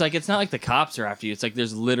 It's like, it's not like the cops are after you. It's like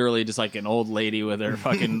there's literally just like an old lady with her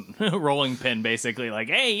fucking rolling pin, basically like,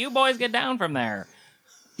 hey, you boys get down from there.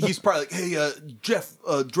 He's probably like, hey,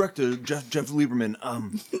 director Jeff Lieberman,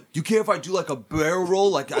 do you care if I do like a barrel roll?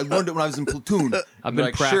 Like I learned it when I was in Platoon. I've been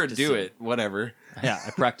like, sure, practicing. do it, whatever. Yeah, I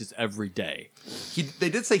practice every day. They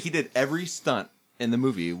did say he did every stunt in the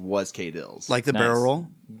movie was Kay Dill's. Like the Nice. barrel roll.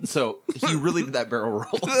 So he really did that barrel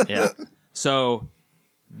roll. Yeah. So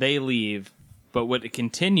they leave, but what it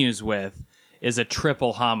continues with is a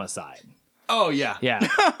triple homicide. Oh yeah, Yeah.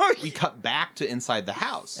 We cut back to inside the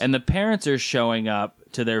house. And the parents are showing up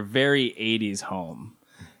to their very 80s home.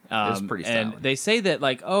 It's pretty stylish. And they say that,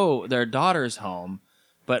 like, oh, their daughter's home,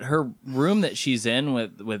 but her room that she's in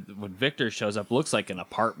with when Victor shows up looks like an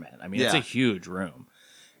apartment. I mean, it's a Yeah. huge room.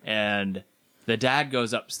 And the dad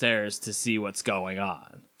goes upstairs to see what's going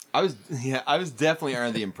on. I was definitely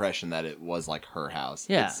under the impression that it was like her house.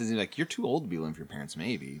 Yeah. It seems like you're too old to be living with your parents,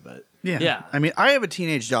 maybe, but Yeah. I mean, I have a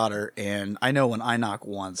teenage daughter, and I know when I knock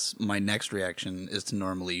once, my next reaction is to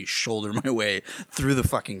normally shoulder my way through the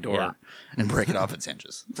fucking door Yeah. and break it off its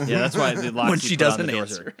hinges. Yeah, that's why the locks When you she put on the doesn't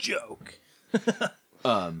doors answer. are a joke.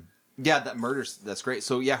 yeah, that murder's that's great.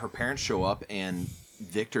 So yeah, her parents show up and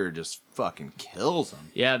Victor just fucking kills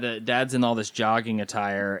him. Yeah, the dad's in all this jogging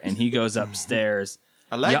attire, and he goes upstairs.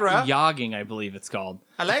 Allegra, Yogging, I believe it's called.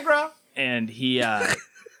 Allegra. And he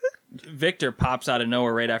Victor pops out of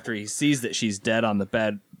nowhere right after he sees that she's dead on the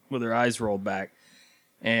bed with her eyes rolled back,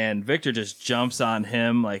 and Victor just jumps on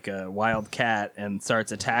him like a wild cat and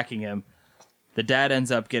starts attacking him. The dad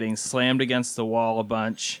ends up getting slammed against the wall a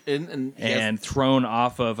bunch And thrown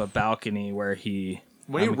off of a balcony where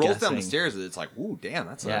when he I'm rolls down the guessing- stairs, it's like, ooh, damn,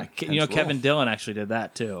 that's Yeah, a you know, intense Kevin roll. Dillon actually did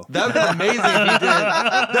that too. That'd been amazing if he did.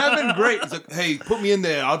 That'd been great. He's like, hey, put me in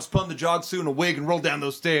there. I'll just put on the jog suit and a wig and roll down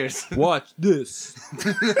those stairs. Watch this.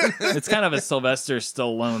 It's kind of a Sylvester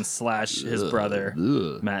Stallone / his brother,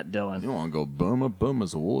 Matt Dillon. You want to go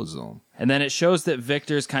Burma's a war zone. And then it shows that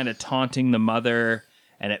Victor's kind of taunting the mother,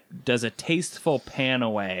 and it does a tasteful pan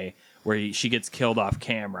away where she gets killed off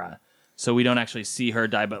camera. So we don't actually see her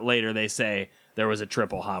die, but later they say there was a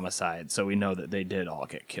triple homicide, so we know that they did all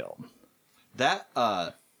get killed.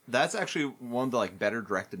 That's actually one of the like better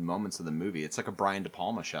directed moments of the movie. It's like a Brian De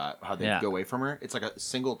Palma shot, how they go away from her. It's like a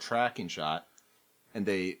single tracking shot, and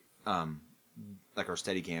they like our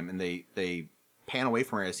Steadicam, and they pan away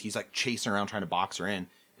from her as he's like chasing around trying to box her in,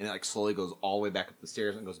 and it like slowly goes all the way back up the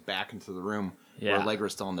stairs and goes back into the room where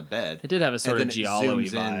Allegra's still in the bed. It did have a sort of giallo-y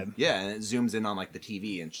vibe. Yeah, and it zooms in on like the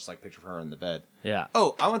TV and it's just like picture of her in the bed. Yeah.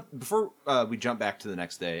 Oh, before we jump back to the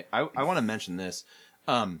next day, I want to mention this.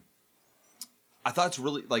 I thought it's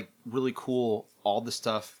really cool, all the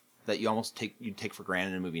stuff that you'd take for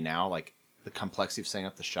granted in a movie now, like the complexity of setting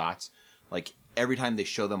up the shots. Like every time they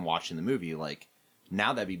show them watching the movie, like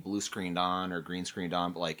now that'd be blue screened on or green screened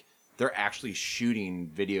on, but like they're actually shooting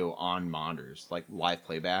video on monitors, like live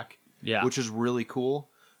playback. Yeah. Which is really cool.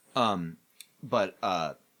 But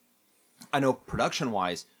I know production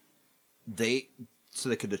wise, so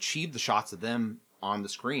they could achieve the shots of them on the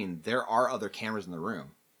screen, there are other cameras in the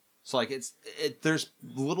room. So like there's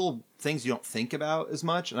little things you don't think about as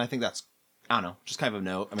much, and I think that's, I don't know, just kind of a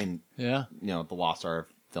note. I mean, the lost art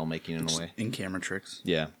of filmmaking in a way. In camera tricks.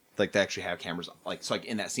 Yeah, like they actually have cameras. Like so, like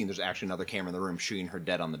in that scene, there's actually another camera in the room shooting her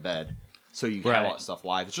dead on the bed. So you have all that stuff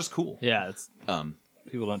live. It's just cool. Yeah, it's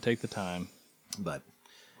people don't take the time,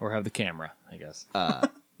 or have the camera, I guess.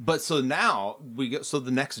 But so now so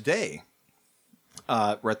the next day.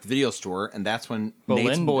 We're at the video store, and that's when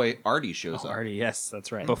Nate's boy Artie shows up. Artie, yes,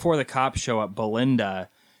 that's right. Before the cops show up, Belinda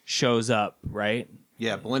shows up, right?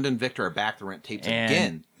 Yeah, Belinda and Victor are back to rent tapes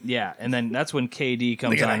again. Yeah, and then that's when KD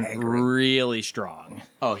comes on really strong.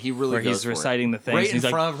 Oh, he really where he's reciting the things. Right he's in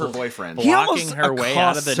front of her boyfriend. Blocking her way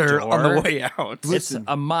out of the door. On the way out. It's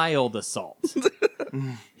a mild assault.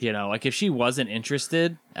 You know, like if she wasn't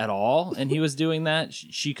interested at all and he was doing that,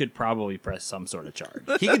 she could probably press some sort of charge.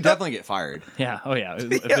 He could definitely get fired. Yeah. Oh, yeah.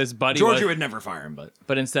 If his buddy Georgie would never fire him,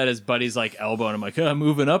 but instead his buddy's like elbowing him like,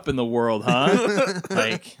 moving up in the world, huh?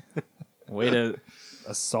 Like, way to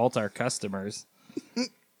assault our customers.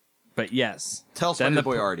 But yes. Tell us about your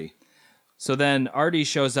boy Artie. So then Artie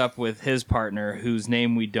shows up with his partner, whose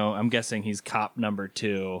name we don't... I'm guessing he's cop number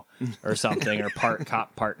 2 or something, or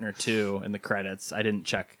cop partner 2 in the credits. I didn't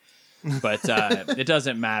check. But it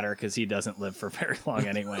doesn't matter because he doesn't live for very long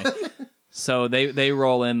anyway. So they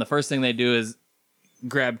roll in. The first thing they do is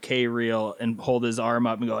grab K-Reel and hold his arm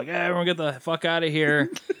up and go like, hey, everyone get the fuck out of here.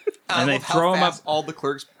 And they throw him up. All the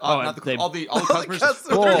clerks, all the customers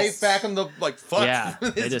put their tape back on the fuck. Yeah,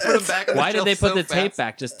 they just put them back. Why did they put the tape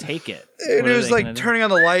back? Just take it. It was like turning on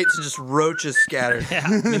the lights and just roaches scattered. Yeah,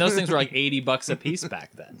 I mean those things were like $80 a piece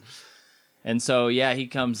back then. And so he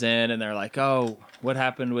comes in and they're like, oh, what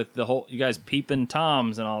happened with the whole? You guys peeping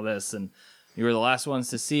toms and all this, and you were the last ones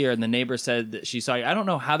to see her. And the neighbor said that she saw you. I don't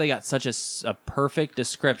know how they got such a perfect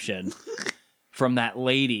description from that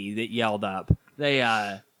lady that yelled up.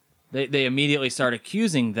 They immediately start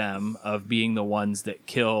accusing them of being the ones that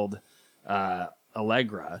killed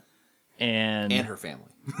Allegra and her family.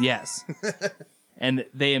 Yes. And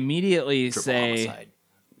they immediately say, homicide.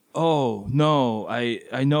 "Oh no,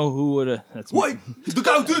 I know who would have." That's wait. The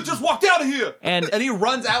guy who just walked out of here, and he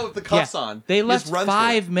runs out with the cuffs on. They left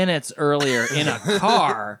 5 minutes earlier in a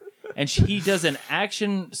car, and he does an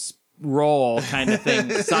action roll kind of thing,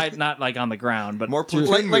 side not like on the ground, but more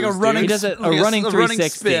like a running. He does a running 360,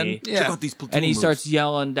 spin. Yeah. Check out these and he moves. starts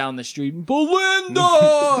yelling down the street,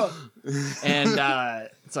 "Belinda!" And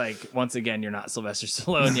it's like once again, you're not Sylvester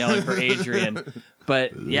Stallone yelling for Adrian,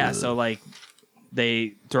 but so like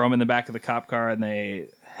they throw him in the back of the cop car and they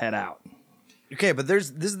head out. Okay, but this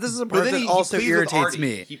is a part that also irritates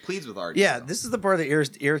me. He pleads with Artie. Yeah, this is the part that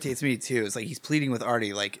irritates me too. It's like he's pleading with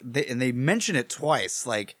Artie, like they mention it twice,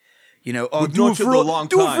 like. Do it for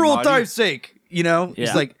old time's sake. He's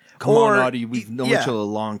like, come on, Artie, we've known each other a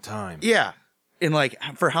long time. Yeah, and like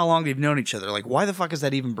for how long they've known each other. Like, why the fuck is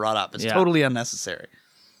that even brought up? It's totally unnecessary.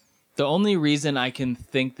 The only reason I can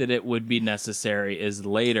think that it would be necessary is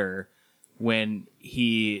later when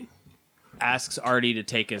he asks Artie to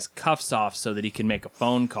take his cuffs off so that he can make a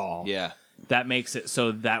phone call. Yeah. That makes it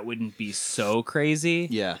so that wouldn't be so crazy.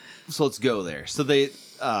 Yeah. So let's go there. So they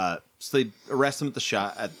arrest him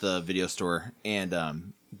at the video store, and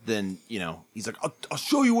then he's like, I'll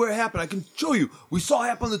show you where it happened. I can show you. We saw it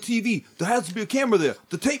happen on the TV. There has to be a camera there.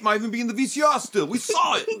 The tape might even be in the VCR still. We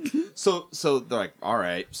saw it. So they're like, all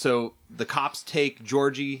right. So the cops take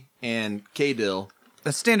Georgie and K-Dill.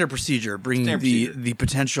 A standard procedure, bringing the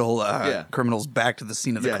potential criminals back to the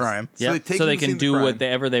scene of the crime. So they can do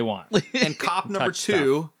whatever they want. And cop number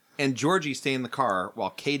 2 and Georgie stay in the car while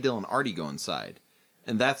K-Dill and Artie go inside.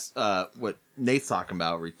 And that's what Nate's talking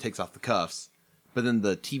about, where he takes off the cuffs, but then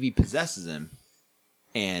the TV possesses him,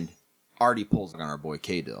 and Artie pulls on our boy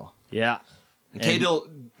K-Dill. Yeah. And K-Dill,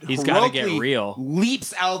 he's got to get real.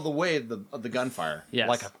 Leaps out of the way of the gunfire,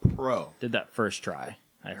 like a pro. Did that first try,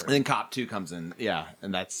 I heard. And then Cop 2 comes in,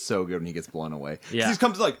 and that's so good when he gets blown away. Yeah. He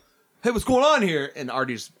comes like, hey, what's going on here? And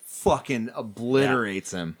Artie just fucking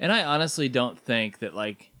obliterates him. And I honestly don't think that,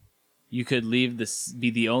 like, you could be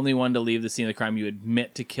the only one to leave the scene of the crime. You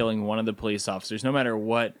admit to killing one of the police officers, no matter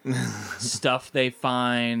what stuff they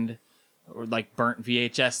find, or like burnt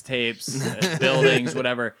VHS tapes, buildings,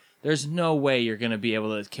 whatever. There's no way you're going to be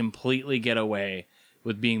able to completely get away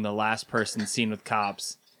with being the last person seen with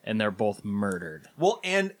cops, and they're both murdered. Well,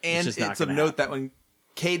 and it's of note that when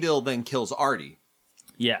K-Dill then kills Artie,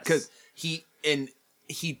 yes, because he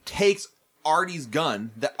takes Artie's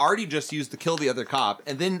gun that Artie just used to kill the other cop,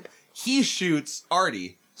 and then he shoots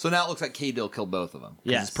Artie, so now it looks like K-Dill killed both of them.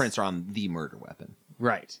 Yes. His prints are on the murder weapon.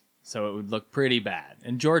 Right. So it would look pretty bad.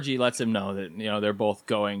 And Georgie lets him know that, they're both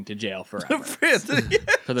going to jail forever.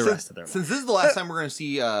 For the rest of their life. Since this is the last time we're going to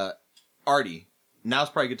see Artie, now's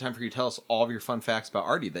probably a good time for you to tell us all of your fun facts about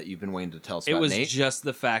Artie that you've been waiting to tell us about, Nate. It was just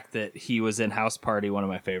the fact that he was in House Party, one of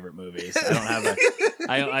my favorite movies. I don't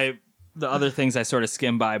have the other things I sort of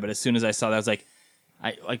skim by, but as soon as I saw that, I was like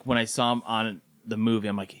when I saw him on the movie,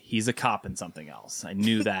 I'm like, he's a cop in something else. I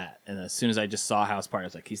knew that. And as soon as I just saw House Party, I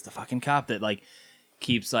was like, he's the fucking cop that like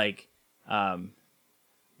keeps like ethnic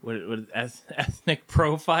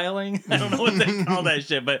profiling. I don't know what they call that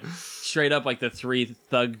shit, but straight up like the three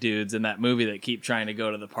thug dudes in that movie that keep trying to go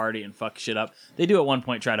to the party and fuck shit up. They do at one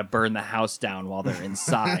point try to burn the house down while they're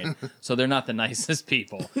inside, so they're not the nicest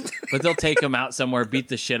people. But they'll take them out somewhere, beat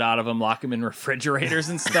the shit out of them, lock them in refrigerators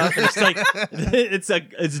and stuff. And it's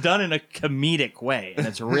like it's done in a comedic way, and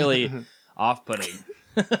it's really off-putting.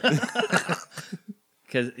 Because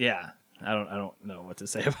I don't know what to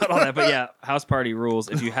say about all that, but yeah, House Party rules.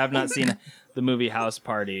 If you have not seen the movie House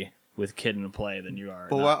Party with Kid in Play, then you are.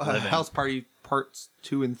 Well, House Party parts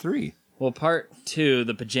 2 and 3. Well, part 2,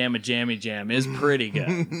 the Pajama Jammy Jam, is pretty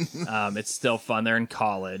good. It's still fun. They're in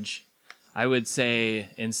college. I would say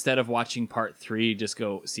instead of watching part 3, just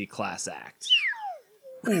go see Class Act.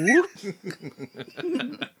 The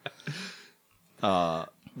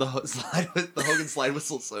Hogan slide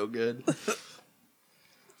whistle's so good.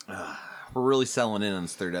 We're really selling in on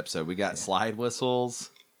this third episode. We got slide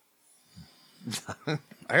whistles.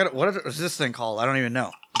 What is this thing called? I don't even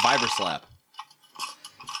know. Viber slap.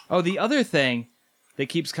 Oh, the other thing that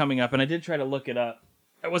keeps coming up, and I did try to look it up.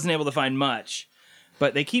 I wasn't able to find much,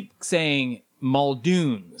 but they keep saying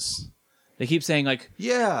Muldoons. They keep saying like,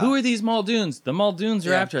 who are these Muldoons? The Muldoons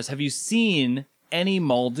are after us. Have you seen any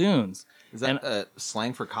Muldoons? Is that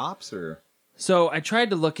slang for cops or? So I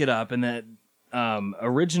tried to look it up, and that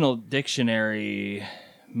original dictionary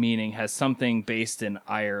meaning has something based in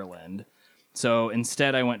Ireland. So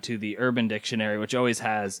instead I went to the Urban Dictionary, which always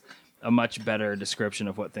has a much better description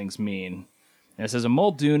of what things mean. And it says a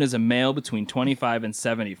Muldoon is a male between 25 and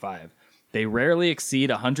 75. They rarely exceed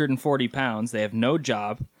 140 pounds. They have no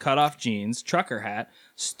job, cut-off jeans, trucker hat,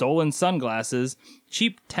 stolen sunglasses,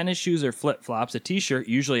 cheap tennis shoes or flip-flops, a T-shirt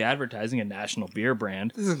usually advertising a national beer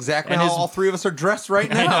brand. This is exactly how all three of us are dressed right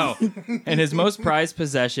now. I know. And his most prized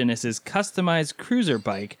possession is his customized cruiser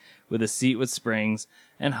bike with a seat with springs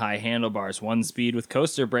and high handlebars, one speed with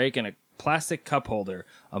coaster brake, and a plastic cup holder.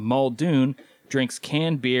 A Muldoon drinks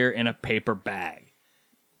canned beer in a paper bag.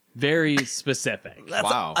 Very specific.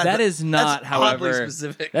 Wow. That is not, however,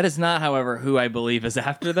 specific. that is not, however, who I believe is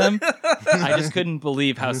after them. I just couldn't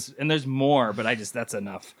believe how, and there's more, but that's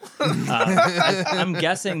enough. I'm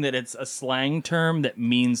guessing that it's a slang term that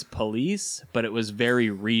means police, but it was very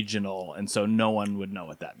regional, and so no one would know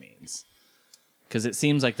what that means. Because it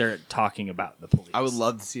seems like they're talking about the police. I would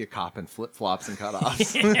love to see a cop in flip-flops and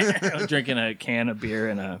cut-offs. Drinking a can of beer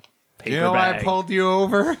in a paper bag. I pulled you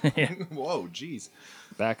over? Whoa, jeez.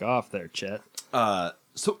 Back off there, Chet.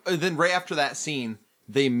 So then right after that scene,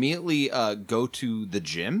 they immediately go to the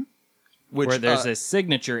gym. Where there's a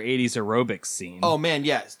signature 80s aerobics scene. Oh, man,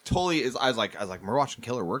 yeah. Totally is. I was like, we're watching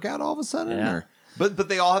Killer Workout all of a sudden? Yeah. Or, but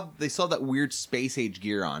they still have that weird space age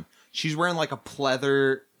gear on. She's wearing like a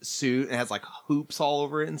pleather suit and has like hoops all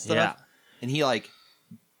over it and stuff. Yeah. And he like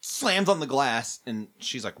slams on the glass and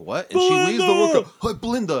she's like, what? And she leaves the workout. Hi,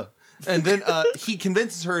 Belinda. And then he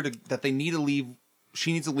convinces her that they need to leave.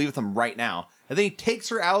 She needs to leave with him right now. And then he takes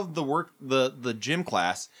her out of the gym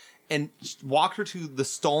class and walks her to the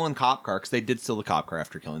stolen cop car, because they did steal the cop car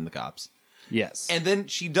after killing the cops. Yes. And then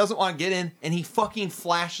she doesn't want to get in, and he fucking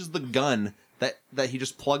flashes the gun that he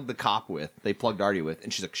just plugged the cop with. They plugged Artie with.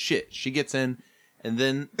 And she's like, shit. She gets in, And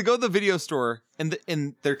then they go to the video store, and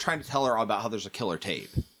they're trying to tell her about how there's a killer tape.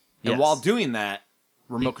 And Yes. while doing that,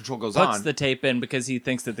 remote control goes Puts on. the tape in because he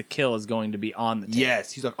thinks that the kill is going to be on the tape.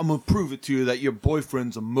 Yes, he's like, I'm gonna prove it to you that your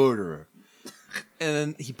boyfriend's a murderer. And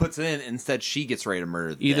then he puts it in, and instead she gets ready to murder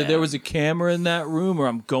them. Either there was a camera in that room or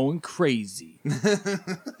I'm going crazy.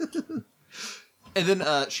 And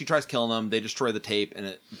then she tries killing them. They destroy the tape, and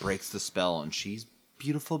it breaks the spell, and she's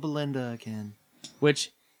beautiful Belinda again.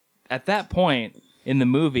 Which, at that point in the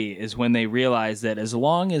movie, is when they realize that as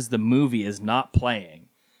long as the movie is not playing,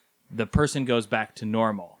 the person goes back to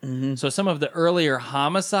normal. Mm-hmm. So some of the earlier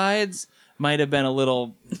homicides might have been a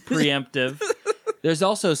little preemptive. There's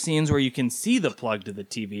also scenes where you can see the plug to the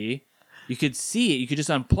TV. You could see it. You could just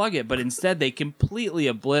unplug it. But instead, they completely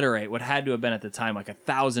obliterate what had to have been at the time like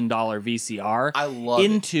 $1,000 VCR I love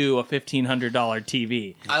into a $1,500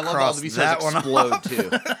 TV. I love all the VCRs explode,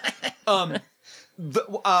 too.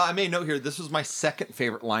 I made a note here. This was my second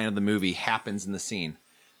favorite line of the movie. Happens in the scene.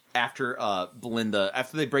 After Belinda,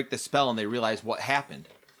 after they break the spell and they realize what happened,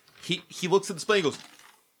 he looks at the display and goes,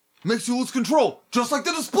 "Makes you lose control, just like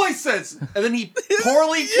the display says." And then he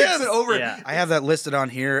poorly kicks it over. Yeah. I have that listed on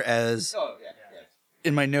here as Yeah.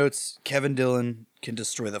 in my notes. Kevin Dillon can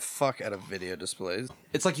destroy the fuck out of video displays.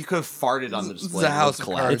 It's like you could have farted on the display. The and house it of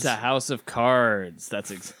collapsed. cards. It's a house of cards.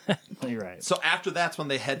 That's exactly right. So after that's when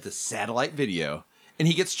they head to satellite video, and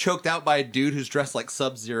he gets choked out by a dude who's dressed like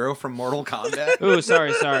Sub-Zero from Mortal Kombat. Ooh,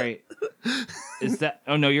 sorry. Is that?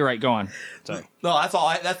 Oh no, you're right. Go on. Sorry. No, that's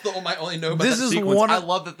all. That's my only note about This that is sequence. one I of-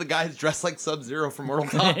 love that the guy's dressed like Sub-Zero from Mortal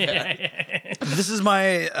Kombat. This is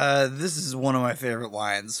my this is one of my favorite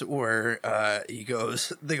lines where they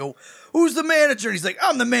go, "Who's the manager?" And he's like,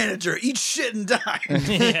 "I'm the manager. Eat shit and die."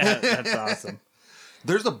 Yeah, that's awesome.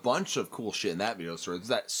 There's a bunch of cool shit in that video store. There's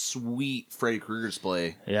that sweet Freddy Krueger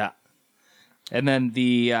display. Yeah. And then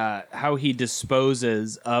the how he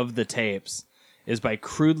disposes of the tapes is by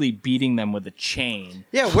crudely beating them with a chain.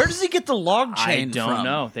 Yeah, where does he get the log chain I don't from?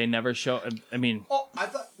 know. They never show. I mean, Oh,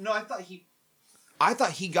 I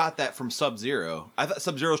thought he got that from Sub-Zero. I thought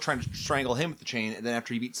Sub-Zero was trying to strangle him with the chain, and then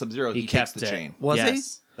after he beat Sub-Zero, he kept takes the chain. Was he?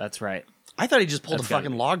 yes, that's right. I thought he just pulled That's a gotta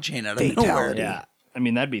fucking be log chain out of nowhere. Yeah. I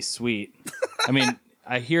mean, that'd be sweet. I mean,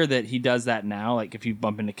 I hear that he does that now. Like, if you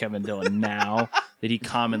bump into Kevin Dillon now, that he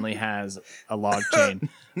commonly has a log chain.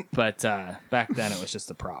 But back then, it was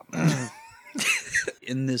just a prop.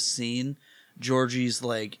 In this scene, Georgie's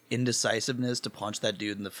like indecisiveness to punch that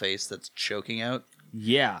dude in the face that's choking out.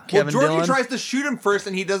 Yeah. Well, Kevin Georgie Dillon? tries to shoot him first,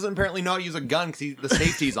 and he doesn't apparently know how to use a gun because the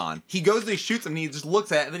safety's on. He goes and he shoots him, and he just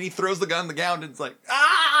looks at it, and then he throws the gun on the ground, and it's like,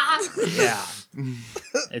 ah! Yeah.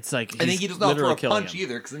 It's like, I think he doesn't know how to throw a killing punch him.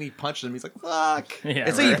 either, because then he punches him. He's like, fuck. Yeah,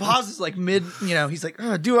 It's right. like he pauses like mid, he's like,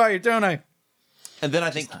 do I or don't I? And then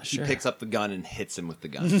I think not he sure. picks up the gun and hits him with the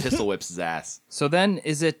gun. Pistol whips his ass. So then,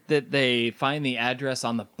 is it that they find the address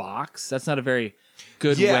on the box? That's not a very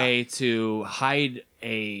good Yeah. way to hide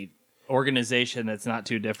a organization that's not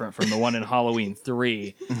too different from the one in Halloween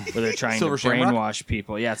 3, where they're trying Silver to Shamrock? brainwash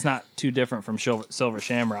people. Yeah, it's not too different from Silver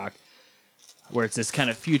Shamrock, where it's this kind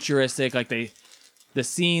of futuristic, like the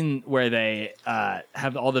scene where they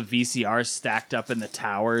have all the VCRs stacked up in the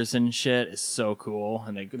towers and shit is so cool,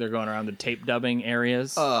 and they're going around the tape dubbing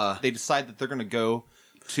areas. They decide that they're going to go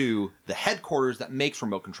to the headquarters that makes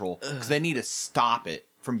remote control because they need to stop it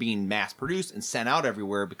from being mass produced and sent out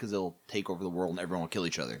everywhere because it'll take over the world and everyone will kill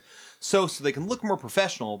each other. So they can look more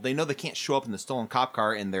professional, they know they can't show up in the stolen cop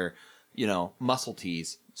car in their, muscle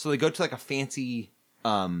tees. So they go to like a fancy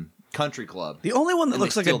country club. The only one that And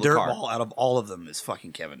looks they like a steal the car. dirtball out of all of them is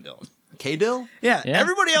fucking Kevin Dillon. K-Dill? Yeah, Yeah.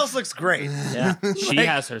 everybody else looks great. Yeah, she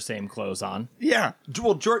has her same clothes on. Yeah.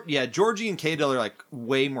 Well, Georgie and K-Dill are like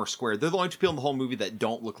way more square. They're the only two people in the whole movie that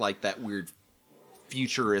don't look like that weird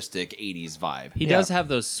futuristic 80s vibe. He does have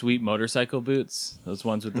those sweet motorcycle boots, those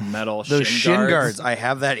ones with the metal Those shin guards. I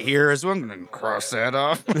have that here as well. I'm going to cross that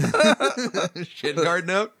off. Shin guard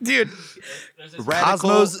note? Dude, Radical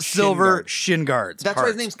Cosmo's shin silver guard. shin guards. That's why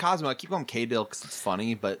his parts. name's Cosmo. I keep calling him K-Dill because it's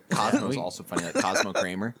funny, but Cosmo's also funny, like Cosmo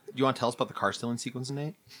Kramer. You want to tell us about the car stealing sequence,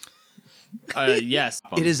 Nate? Yes.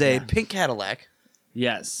 It is a pink Cadillac.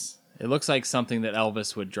 Yes. It looks like something that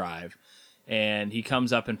Elvis would drive. And he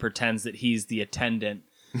comes up and pretends that he's the attendant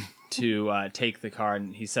to take the car.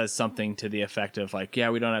 And he says something to the effect of, like, yeah,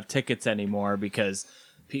 we don't have tickets anymore because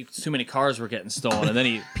too many cars were getting stolen. And then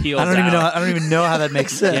he peels out. I don't even know how that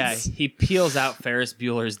makes sense. Yeah, he peels out Ferris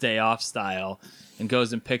Bueller's Day Off style and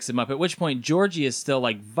goes and picks him up. At which point, Georgie is still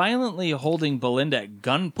like violently holding Belinda at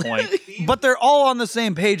gunpoint. But they're all on the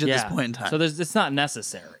same page at this point in time. So it's not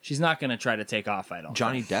necessary. She's not going to try to take off, I don't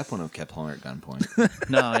Johnny think. Depp would have kept Homer at gunpoint.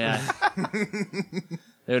 No, yeah.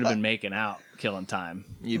 They would have been making out, killing time.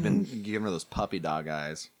 You've been giving her those puppy dog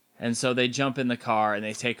eyes. And so they jump in the car and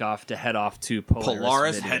they head off to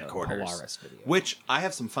Polaris Video. headquarters. Polaris Video. Which I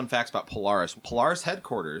have some fun facts about Polaris. Polaris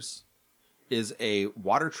headquarters is a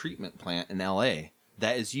water treatment plant in LA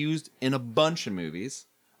that is used in a bunch of movies.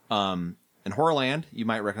 In Horrorland, you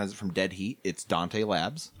might recognize it from Dead Heat. It's Dante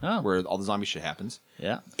Labs, where all the zombie shit happens.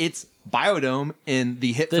 Yeah. It's Biodome in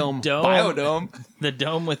the hit film Biodome. The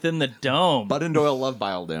dome within the dome. Bud and Doyle love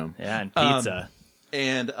Biodome. Yeah, and pizza.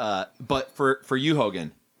 But for you,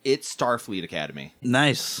 Hogan, it's Starfleet Academy.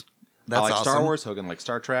 Nice. That's I like awesome. Star Wars, Hogan like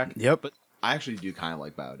Star Trek. Yep. But I actually do kind of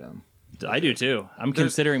like Biodome. I do too. I'm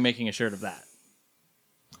considering making a shirt of that.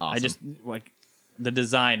 Awesome. I just like the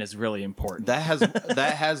design is really important. That has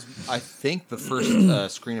I think the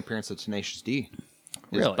first screen appearance of Tenacious D.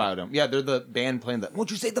 Is Really? Biodome. Yeah, they're the band playing that.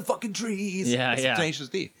 Won't you say the fucking trees? Yeah, It's yeah. Tenacious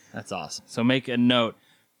D. That's awesome. So make a note.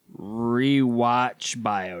 Rewatch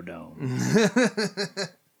Biodome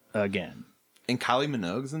again. And Kylie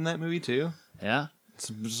Minogue's in that movie too. Yeah, It's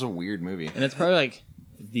just a weird movie. and it's probably like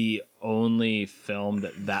the only film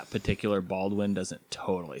that particular Baldwin doesn't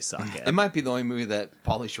totally suck It at. might be the only movie that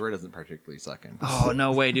Pauly Shore doesn't particularly suck in. Oh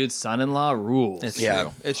no way, dude! Son-in-law rules. It's Yeah.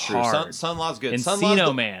 true. It's true. Hard. Son-in-law's good.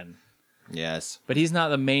 Encino Man, Yes. but he's not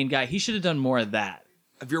the main guy. He should have done more of that.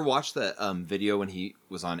 Have you ever watched that video when he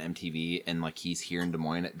was on MTV and like he's here in Des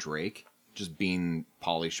Moines at Drake, just being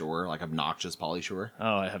Pauly Shore, like obnoxious Pauly Shore?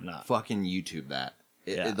 Oh, I have not. Fucking YouTube that.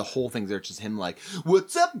 Yeah. The whole thing's there, it's just him like,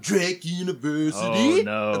 "What's up, Drake University?" Oh,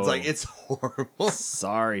 no. It's like it's horrible.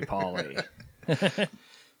 Sorry, Pauly.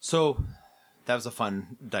 So that was a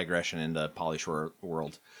fun digression into Pauly Shore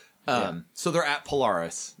world. Yeah. So they're at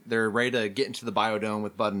Polaris. They're ready to get into the Biodome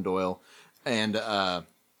with Bud and Doyle, and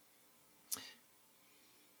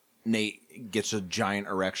Nate gets a giant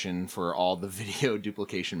erection for all the video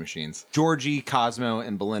duplication machines. Georgie, Cosmo,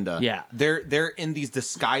 and Belinda. Yeah. They're in these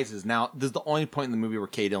disguises. Now, this is the only point in the movie where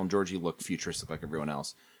K. Dale and Georgie look futuristic like everyone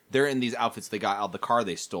else. They're in these outfits they got out of the car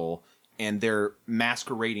they stole, and they're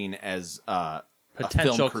masquerading as a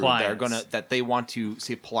Potential film crew. clients. That they want to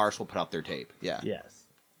see if Polaris will put out their tape. Yeah. Yes.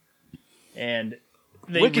 And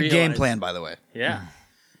they Wicked game realized- plan, by the way. Yeah.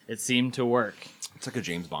 It seemed to work. It's like a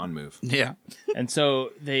James Bond move. Yeah. And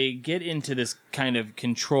so they get into this kind of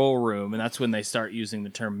control room, and that's when they start using the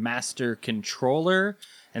term master controller.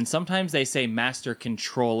 And sometimes they say master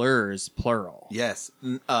controllers, plural. Yes.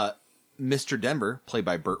 Mr. Denver, played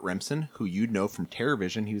by Burt Remsen, who you'd know from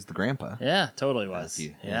TerrorVision. He was the grandpa. Yeah, totally was.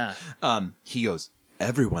 Yeah. He goes,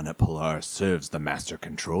 "Everyone at Polaris serves the master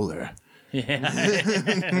controller." Yeah.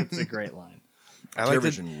 It's a great line. I like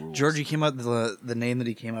TerrorVision that rules. Georgie came up, the name that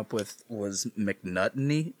he came up with was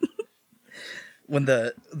McNuttony. When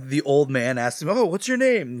the old man asked him, "Oh, what's your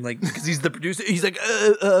name?" Like, because he's the producer, he's like,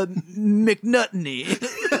 McNuttony.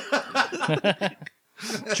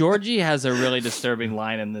 Georgie has a really disturbing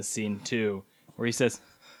line in this scene, too, where he says,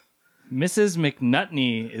 "Mrs.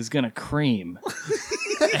 McNuttney is going to cream."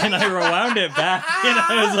 And I rewound it back, and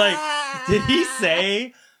I was like, did he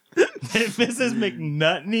say that Mrs.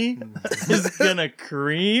 McNuttney is going to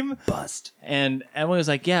cream? Bust. And Emily was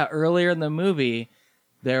like, yeah, earlier in the movie,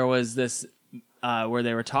 there was this, where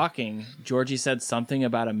they were talking, Georgie said something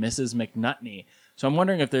about a Mrs. McNuttney. So I'm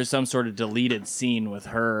wondering if there's some sort of deleted scene with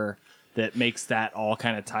her that makes that all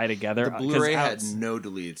kind of tie together. The Blu-ray had no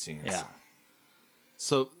deleted scenes. Yeah.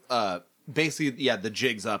 So basically, yeah, the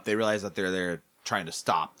jig's up. They realize that they're there trying to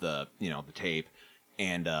stop the tape,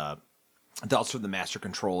 and they also the master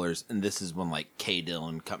controllers. And this is when like K.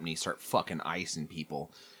 Dillon company start fucking icing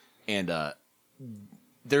people. And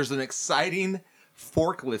there's an exciting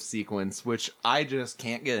forklift sequence which I just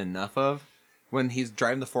can't get enough of. When he's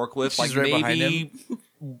driving the forklift, She's like right behind maybe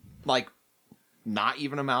like not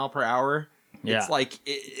even a mile per hour. Yeah.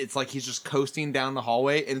 It's like he's just coasting down the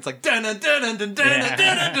hallway, and it's like dun dun dun dun dun dun Yeah.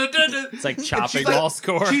 dun dun dun dun dun. It's like And chopping she's like- ball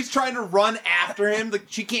score. She's trying to run after him, like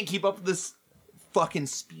she can't keep up with this fucking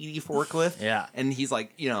speedy forklift. Yeah. and he's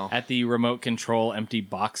like, At the remote control empty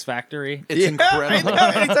box factory. it's incredible.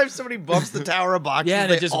 Anytime somebody bumps the tower of boxes, Yeah,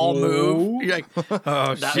 and they it just all move. whoa. You're like,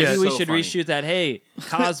 oh, That shit. Maybe we so should funny. reshoot that. Hey,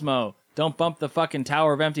 Cosmo, don't bump the fucking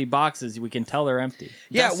tower of empty boxes. We can tell they're empty.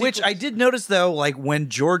 Yeah, That which sequence- I did notice though, like when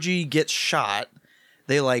Georgie gets shot,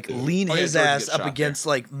 they like lean Oh, yeah, his Georgie ass gets up shot against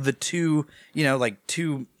like the two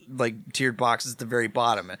tiered boxes at the very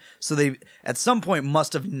bottom. So they at some point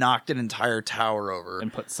must have knocked an entire tower over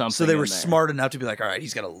And put something So they in were there. smart enough to be like, all right,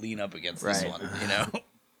 he's got to lean up against this Right. one, you know.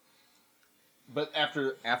 But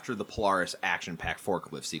after the Polaris action-packed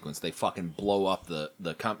forklift sequence, they fucking blow up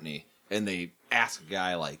the company, and they ask a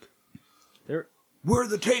guy like, There, "Where are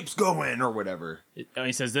the tapes going?" or whatever.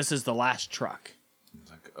 he says, "This is the last truck."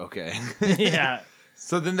 It's like, okay. Yeah.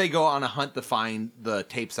 So then they go on a hunt to find the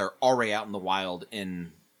tapes that are already out in the wild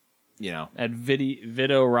in, At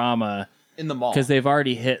Vidorama, in the mall. because they've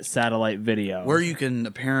already hit satellite video. Where you can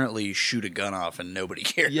apparently shoot a gun off and nobody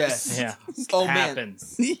cares. Yes. Yeah. Oh, man.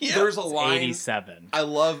 Happens. There's a line. 87. I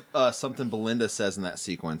love something Belinda says in that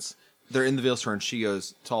sequence. They're in the video store and she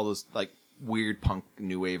goes to all those like weird punk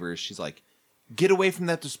new wavers. She's like, "Get away from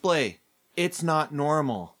that display. It's not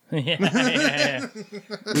normal." Yeah.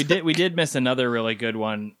 We did miss another really good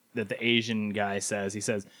one that the Asian guy says. He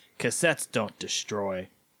says, "Cassettes don't destroy,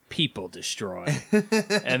 people destroy."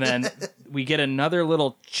 And then we get another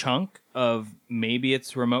little chunk of maybe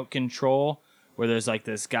it's remote control where there's like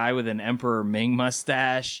this guy with an Emperor Ming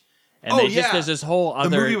mustache. And there's this whole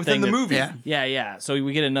other movie within thing the movie. Yeah. So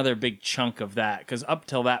we get another big chunk of that because up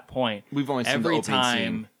till that point, We've only seen the every opening time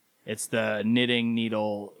scene. it's the knitting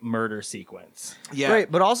needle murder sequence. Yeah.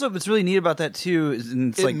 Right, but also what's really neat about that too is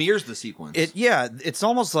it's It like mirrors the sequence. it's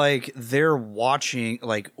almost like they're watching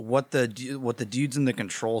like what the dudes in the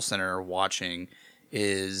control center are watching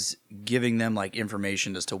is giving them like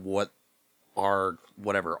information as to what our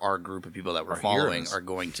group of people that we're following heroes are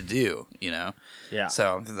going to do, Yeah.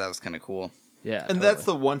 So I thought that was kind of cool. Yeah. And that's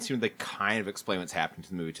the one scene where they kind of explain what's happening to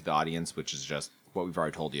the movie to the audience, which is just what we've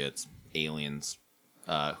already told you. It's aliens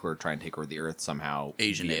who are trying to take over the Earth somehow.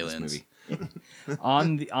 Asian via this aliens. movie.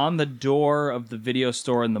 on the door of the video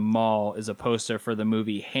store in the mall is a poster for the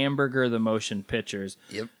movie Hamburger the Motion Pictures.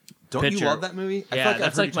 Yep. Don't Picture. you love that movie? I feel Yeah, I've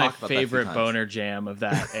that's heard like you my talk about that a few favorite times. boner jam of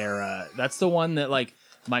that era. That's the one that like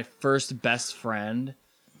my first best friend,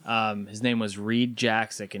 his name was Reed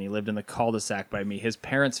Jaksic, and he lived in the cul-de-sac by me. His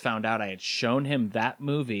parents found out I had shown him that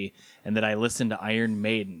movie and that I listened to Iron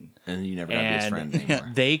Maiden. And you never got to be his friend And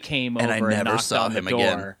anymore. they came And I over and never knocked saw on the him door.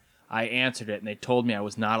 again. I answered it, and they told me I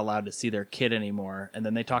was not allowed to see their kid anymore. And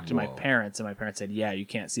then they talked to my parents, and my parents said, "Yeah, you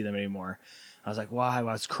can't see them anymore." I was like, "Why?" I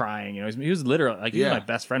was crying. He was literally like, he was Yeah. my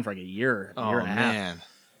best friend for like a year and a half. Man.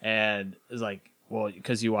 And it was like, well,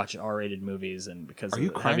 because you watch R-rated movies and because Are of you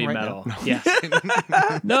the crying heavy right metal. now?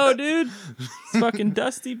 Yeah. No, dude. It's fucking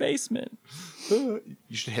dusty basement. You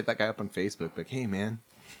should hit that guy up on Facebook. Like, hey, man.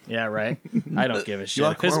 Yeah, right. I don't give a shit. You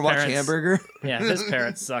want If his to watch parents- Hamburger? Yeah, if his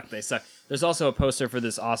parents suck. They suck. There's also a poster for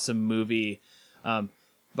this awesome movie.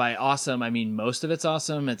 By awesome, I mean most of it's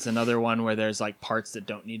awesome. It's another one where there's like parts that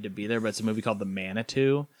don't need to be there, but it's a movie called The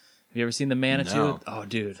Manitou. Have you ever seen The Manitou? No. Oh,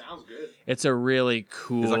 dude. Sounds good. It's a really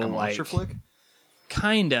cool, Is it like a monster flick?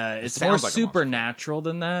 Kinda. It's more sounds like a monster supernatural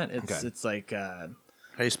than that. It's Okay. it's like How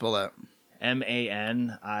do you spell that?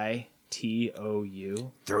 Manitou.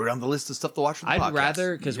 Throw it on the list of stuff to watch for the podcast. I'd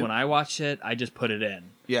rather, because when I watch it, I just put it in.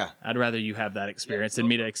 Yeah. I'd rather you have that experience than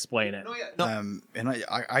me to explain it. And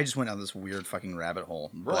I just went down this weird fucking rabbit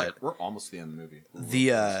hole. We're almost to the end of the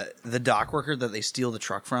movie. The dock worker that they steal the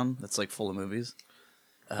truck from, that's like full of movies.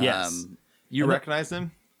 Yes. You recognize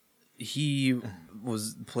him? He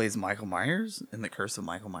plays Michael Myers in The Curse of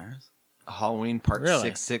Michael Myers. Halloween Part Really?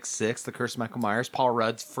 666, The Curse of Michael Myers, Paul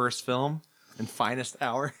Rudd's first film and finest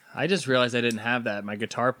hour. I just realized I didn't have that. My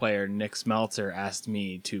guitar player, Nick Smeltzer, asked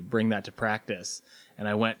me to bring that to practice. And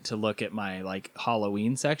I went to look at my like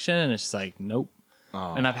Halloween section, and it's just like, nope.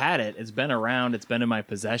 Oh. And I've had it. It's been around. It's been in my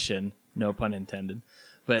possession. No pun intended.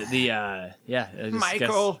 But the, I just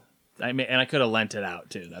Michael! guess- and I could have lent it out,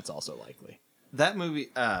 too. That's also likely. That movie,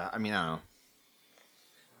 I don't know.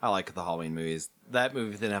 I like the Halloween movies. That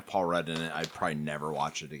movie didn't have Paul Rudd in it. I'd probably never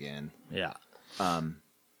watch it again. Yeah.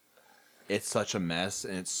 It's such a mess,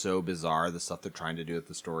 and it's so bizarre, the stuff they're trying to do with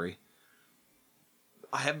the story.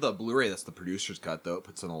 I have the Blu-ray that's the producer's cut, though. It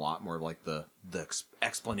puts in a lot more of like the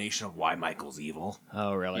explanation of why Michael's evil.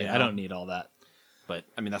 Oh, really? Yeah. I don't need all that. But,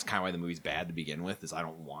 I mean, that's kind of why the movie's bad to begin with, is I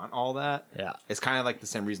don't want all that. Yeah. It's kind of like the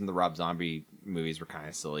same reason the Rob Zombie movies were kind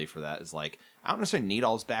of silly for that. Is like, I don't necessarily need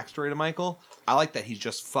all this backstory to Michael. I like that he's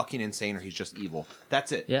just fucking insane or he's just evil.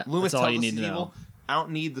 That's it. Yeah, Loomis that's all tells you us need he's to know. evil. I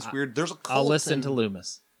don't need this weird, there's a cult. I'll listen and, to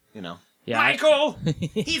Loomis. You know. Yeah. Michael!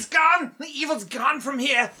 He's gone! The evil's gone from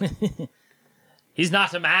here! He's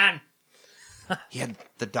not a man. He had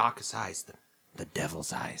the darkest eyes, the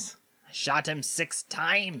devil's eyes. I shot him 6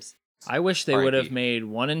 times. I wish they would have R.I.P. made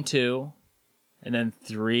 1 and 2, and then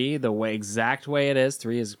 3 the exact way it is.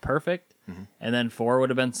 3 is perfect, and then 4 would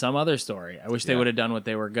have been some other story. I wish they Yeah. would have done what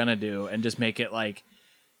they were gonna do and just make it like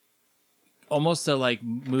almost a like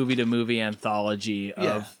movie to movie anthology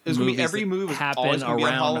of It was gonna be movies every that movie was happen always gonna be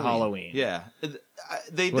on around Halloween. Yeah.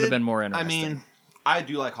 They Would have did- been more I interesting. mean, I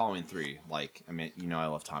do like Halloween 3. Like, I mean, I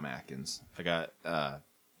love Tom Atkins. I'm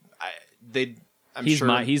He's sure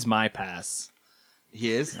my pass.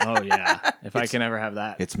 He is. Oh yeah, if I can ever have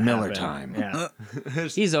that. It's Miller happen. time. Yeah,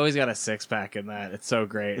 he's always got a six pack in that. It's so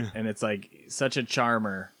great, and it's like such a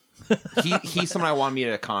charmer. He's someone I want to meet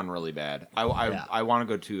at a con really bad. Yeah. I want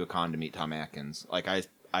to go to a con to meet Tom Atkins. Like I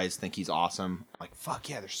just think he's awesome. Like fuck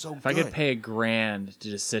yeah, they're so If good. I could pay $1,000 to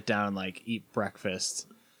just sit down and like eat breakfast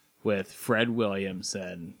with Fred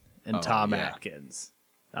Williamson and Tom yeah. Atkins,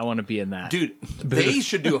 I want to be in that. Dude, they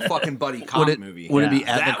should do a fucking buddy cop movie. Would it be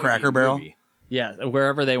Yeah. at the That would Cracker be a Barrel? movie. Yeah,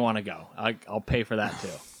 wherever they want to go, I'll pay for that too.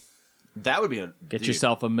 That would be a Get dude,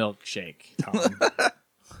 yourself a milkshake, Tom.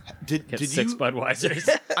 Did Get did 6 you? Budweisers,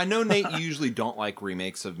 I know Nate, you usually don't like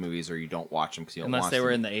remakes of movies, or you don't watch them because you don't unless want they to.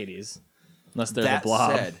 were in the 80s. Unless they're That the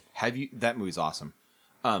Blob. said, that movie's awesome.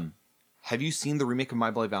 Have you seen the remake of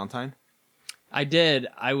My Bloody Valentine? I did.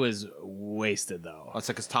 I was wasted though. Oh, it's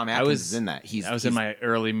like because Tom Atkins is in that. I was in my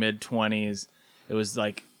early mid-20s. It was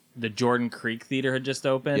like the Jordan Creek Theater had just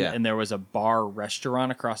opened, Yeah. and there was a bar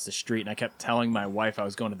restaurant across the street, and I kept telling my wife I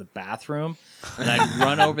was going to the bathroom, and I'd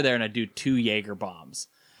run over there and I'd do 2 Jaeger bombs,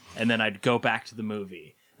 and then I'd go back to the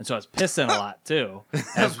movie. And so I was pissing a lot too,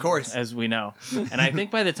 Of course. as we know. And I think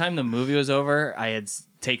by the time the movie was over, I had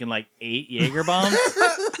taken like 8 Jaeger bombs.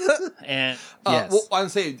 And yes, Well, I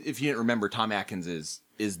would say if you didn't remember, Tom Atkins is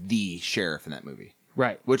the sheriff in that movie,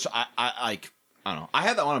 right. which I like. I don't know. I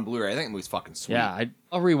had that one on Blu-ray. I think the movie's fucking sweet. Yeah,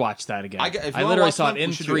 I'll rewatch that again. If you I wanna literally watch saw one, it in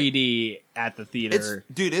we should do it. 3D at the theater.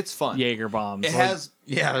 It's fun. Jaeger bombs. It has.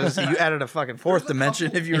 Yeah, you added a fucking fourth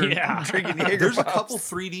dimension if you were Yeah. drinking Jaeger There's a bombs. couple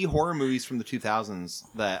 3D horror movies from the 2000s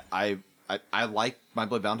that I like My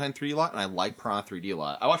Bloody Valentine 3D a lot, and I like Piranha 3D a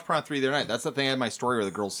lot. I watched Piranha 3D the other night. That's the thing I had in my story where the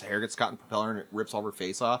girl's hair gets caught in the propeller and it rips all her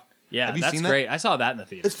face off. Yeah, Have you that's seen that? great. I saw that in the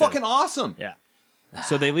theater. It's fucking awesome. Yeah.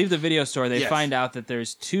 So they leave the video store. They Yes. find out that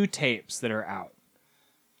there's 2 tapes that are out.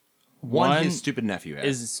 One his stupid nephew has.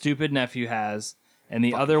 His stupid nephew has, and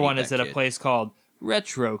the Fucking other hate one is that at a kid. place called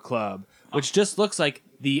Retro Club, which just looks like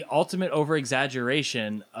the ultimate over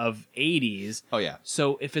exaggeration of 80s. Oh, yeah.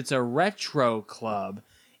 So if it's a retro club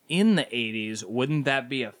in the 80s, wouldn't that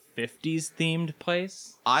be a 50s themed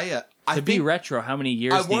place? I To be think- retro, how many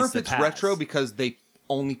years I needs wonder if to it's pass? retro because they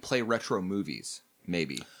only play retro movies.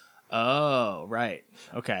 Maybe. Oh, right.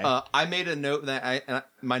 Okay. I made a note that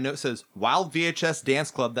my note says Wild VHS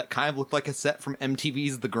Dance Club that kind of looked like a set from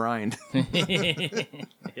MTV's The Grind.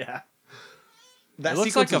 Yeah. That It looks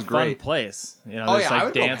sequence like a is great. fun place. You know, Oh, there's yeah, I like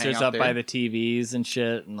would go hang dancers out up by there. the TVs and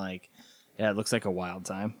shit, and like, yeah, it looks like a wild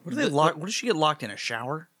time. What do they lock? What does she get locked in a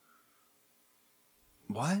shower?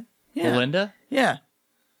 What? Yeah, Belinda, yeah,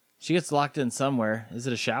 she gets locked in somewhere. Is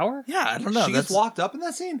it a shower? yeah. I don't know. She gets locked up in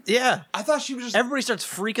that scene? Yeah, I thought she was just. everybody starts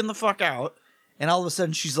freaking the fuck out, and all of a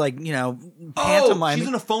sudden she's like, Oh, pantomiming. she's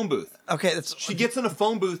in a phone booth. Okay, that's She gets in a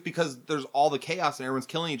phone booth because there's all the chaos and everyone's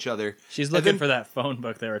killing each other. She's And looking then- for that phone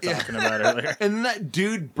book they were talking about earlier. And then that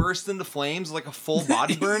dude bursts into flames like a full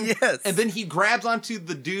body burn. Yes. And then he grabs onto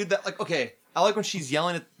the dude that, like, okay, I like when she's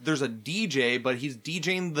yelling at, there's a DJ, but he's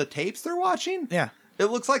DJing the tapes they're watching. yeah. It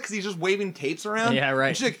looks like because he's just waving tapes around. Yeah, right.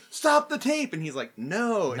 And she's like, stop the tape. And he's like,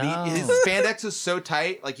 no. And No. his spandex is so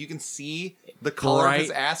tight, like you can see the color of his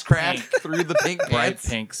Bright ass crack pink. through the pink Bright pants.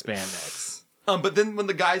 pink spandex. But then when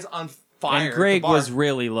the guy's on fire, And at the Greg bar, was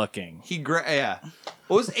really looking. yeah.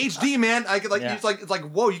 Well, it's HD, man. I could like Yeah. it's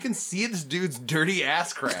like whoa, you can see this dude's dirty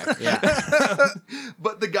ass crack. Yeah.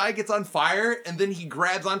 But the guy gets on fire, and then he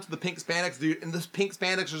grabs onto the pink spandex dude, and this pink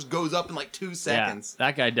spandex just goes up in like 2 Yeah. seconds.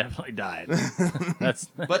 That guy definitely died. That's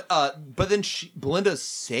But then Belinda's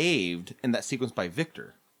saved in that sequence by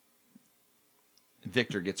Victor.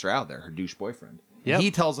 Victor gets her out there, her douche boyfriend. Yep.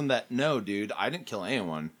 He tells him that no, dude, I didn't kill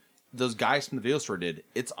anyone. Those guys from the video store did.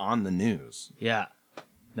 It's on the news. yeah.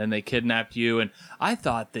 Then they kidnapped you, and I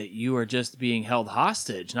thought that you were just being held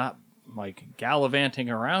hostage, not like gallivanting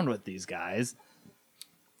around with these guys.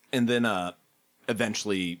 And then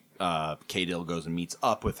eventually K-Dill goes and meets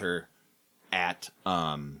up with her at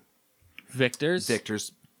Victor's.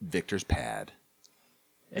 Victor's pad.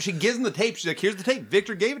 And she gives him the tape. She's like, here's the tape.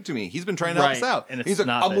 Victor gave it to me. He's been trying to help us Right, out. and it's He's like,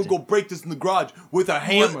 not I'm going that- to go break this in the garage with a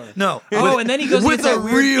hammer. No. Oh, and then he goes with with a a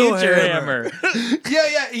weird real future hammer. hammer.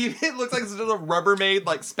 Yeah. It looks like it's just a Rubbermaid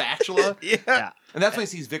like spatula. Yeah. And that's when he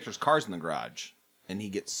sees Victor's cars in the garage. And he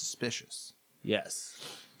gets suspicious. Yes.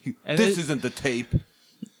 This And isn't the tape.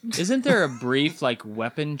 Isn't there a brief like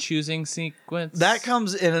weapon choosing sequence? That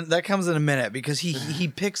comes in a minute because he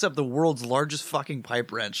picks up the world's largest fucking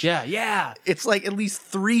pipe wrench. Yeah. It's like at least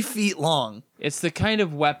 3 feet long. It's the kind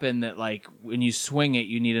of weapon that like when you swing it,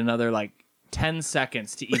 you need another like 10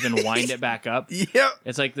 seconds to even wind it back up. Yep.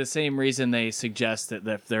 It's like the same reason they suggest that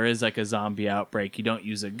if there is like a zombie outbreak, you don't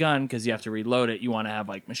use a gun because you have to reload it. You want to have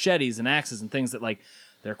like machetes and axes and things that like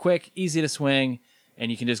they're quick, easy to swing, and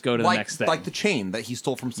you can just go to the like, next thing. like the chain that he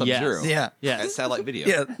stole from Sub-Zero. Yeah. Yes. At Satellite Video.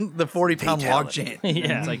 Yeah, the 40-pound log Fatality. chain.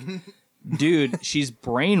 Yeah, it's like, dude, she's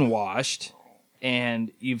brainwashed,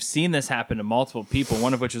 and you've seen this happen to multiple people,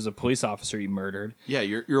 one of which was a police officer you murdered. Yeah,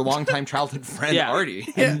 your longtime childhood friend, Artie.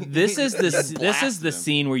 And this is the Blasted him.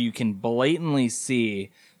 scene where you can blatantly see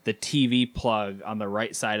the TV plug on the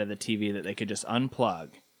right side of the TV that they could just unplug.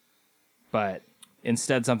 But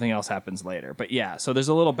instead, something else happens later. But yeah, so there's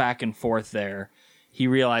a little back and forth there. He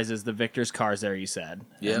realizes the Victor's car's there, you said.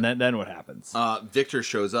 Yep. And then what happens? Victor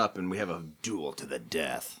shows up, and we have a duel to the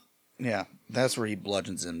death. Yeah, that's where he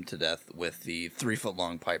bludgeons him to death with the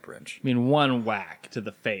 3-foot-long pipe wrench. I mean, one whack to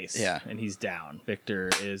the face, Yeah. and he's down. Victor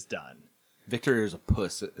is done. Victor is a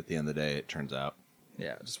puss at the end of the day, it turns out.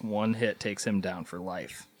 Yeah, just one hit takes him down for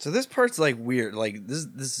life. So this part's like weird. Like this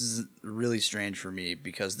is really strange for me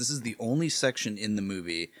because this is the only section in the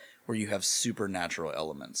movie where you have supernatural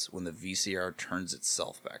elements when the VCR turns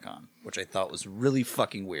itself back on, which I thought was really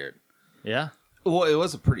fucking weird. Yeah. Well, it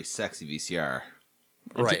was a pretty sexy VCR.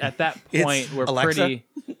 Right. At that It's point, Alexa?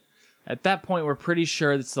 we're pretty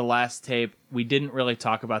sure it's the last tape. We didn't really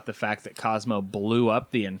talk about the fact that Cosmo blew up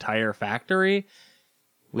the entire factory.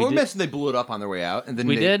 We did- mentioned they blew it up on their way out, and then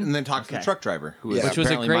We did? and then talked to the Okay. truck driver, who was Yeah. which was a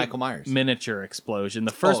apparently great Michael Myers. miniature explosion.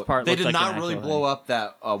 The first part they looked did like not an really actual blow thing. up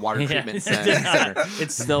that water Yeah, treatment it center. did not.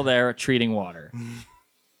 It's still there treating water.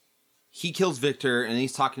 He kills Victor, and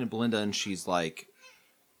he's talking to Belinda, and she's like,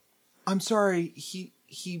 "I'm sorry, he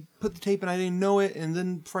put the tape, and I didn't know it, and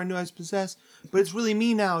then before I knew I was possessed, but it's really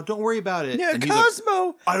me now. Don't worry about it." Yeah, and he's like,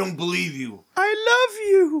 Cosmo, I don't believe you. I love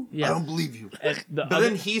you. I Yeah. don't believe you. And the But other-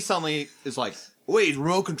 then he suddenly is like, "Wait,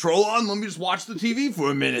 remote control on? Let me just watch the TV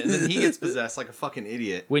for a minute." And then he gets possessed like a fucking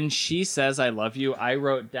idiot. when she says "I love you," I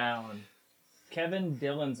wrote down, Kevin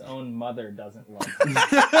Dillon's own mother doesn't love him.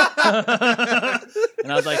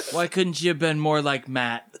 And I was like, why couldn't you have been more like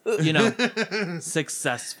Matt? You know,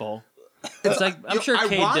 successful. It's like, I'm sure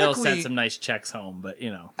Kay Dill ironically- sent some nice checks home, but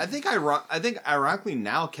you know. I think ironically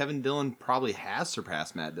now Kevin Dillon probably has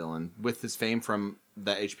surpassed Matt Dillon with his fame from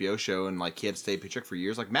that HBO show, and like he had to stay paycheck for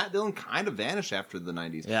years. Like Matt Dillon kind of vanished after the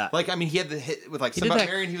 90s. Yeah. Like I mean he had the hit with like did Somebody that-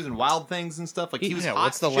 Mary, and he was in Wild Things and stuff. Like he was Yeah, hot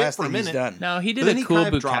what's the shit last for a thing he's minute. done? No, he But did then a he cool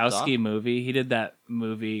kind of dropped Bukowski off. movie. He did that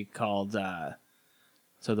movie called,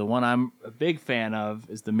 so the one I'm a big fan of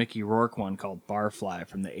is the Mickey Rourke one called Barfly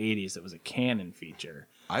from the 80s. It was a Canon feature.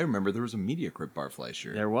 I remember there was a MediaCorp Barfly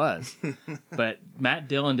shirt. There was. But Matt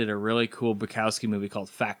Dillon did a really cool Bukowski movie called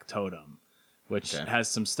Factotum, which Okay. has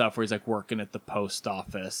some stuff where he's like working at the post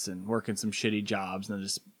office and working some shitty jobs and then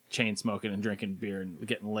just chain smoking and drinking beer and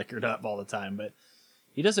getting liquored up all the time. But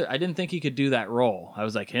he does it. I didn't think he could do that role. I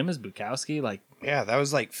was like, him as Bukowski? Like, Yeah, that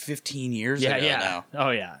was like 15 years yeah, ago yeah. now.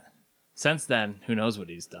 Oh, yeah. Since then, who knows what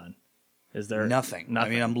he's done? Is there Nothing. I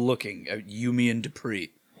mean, I'm looking at Yumi and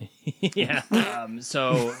Dupree. yeah.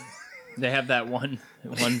 So they have that one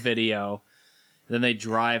video. Then they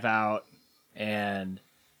drive out, and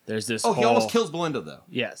there's this. Oh, he almost kills Belinda though.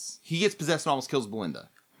 Yes, He gets possessed and almost kills Belinda.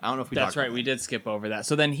 I don't know if we that's talked right. about We that. did skip over that.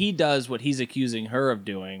 So then he does what he's accusing her of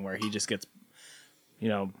doing, where he just gets,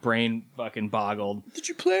 brain fucking boggled. Did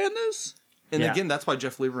you plan this? And Yeah. again, that's why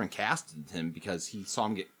Jeff Lieberman casted him, because he saw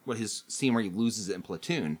him get his scene where he loses it in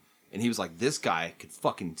Platoon, and he was like, "This guy could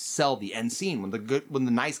fucking sell the end scene when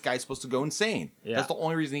the nice guy's supposed to go insane." Yeah. That's the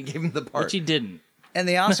only reason he gave him the part. Which he didn't. And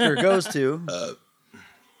the Oscar goes to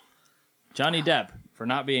Johnny Depp for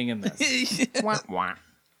not being in this. Wah, wah.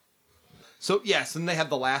 So yes, and they have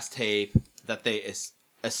the last tape that they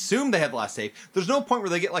assume they had the last tape. There's no point where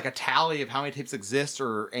they get like a tally of how many tapes exist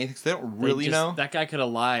or anything. So they don't really know. That guy could have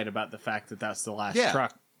lied about the fact that that's the last Yeah.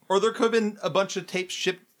 truck. Or there could have been a bunch of tapes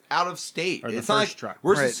shipped out of state. Or the It's not first like truck.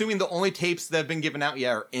 we're Right. assuming the only tapes that have been given out yet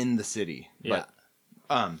are in the city. Yeah.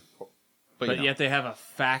 But But you know. yet they have a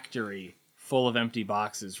factory full of empty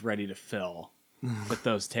boxes ready to fill with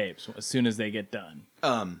those tapes as soon as they get done.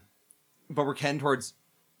 But we're heading towards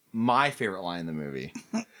my favorite line in the movie.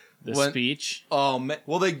 The When- speech. Oh man!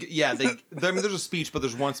 Well, I mean, there's a speech, but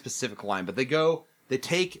there's one specific line. But they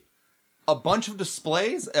take a bunch of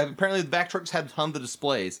displays. Apparently, the back trucks had tons of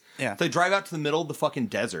displays. Yeah. They drive out to the middle of the fucking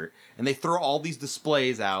desert, and they throw all these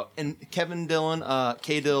displays out. And Kevin Dillon,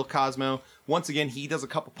 K. Dill, Cosmo, once again, he does a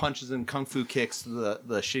couple punches and kung fu kicks to the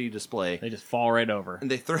shitty display. They just fall right over.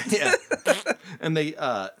 And they throw, and they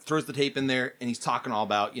throws the tape in there, and he's talking all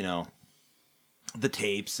about the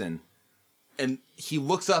tapes, and he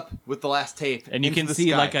looks up with the last tape, And you into can the see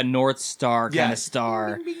sky. like a North Star kind Yeah. of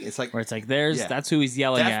star. It's like Where it's like, Yeah. that's who he's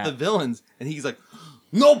yelling that's at. the villains, and he's like,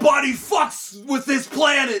 "Nobody fucks with this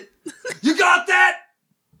planet. You got that?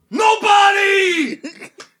 Nobody."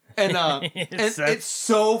 And it's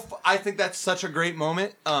so. I think that's such a great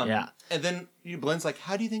moment. Yeah. And then Blaine's like,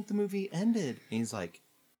 "How do you think the movie ended?" And he's like,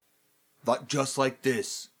 "Just like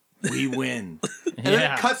this, we win." And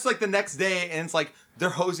then it cuts like the next day, and it's like they're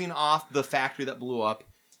hosing off the factory that blew up,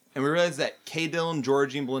 and we realize that Kay, Dylan,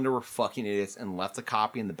 Georgie, and Belinda were fucking idiots and left a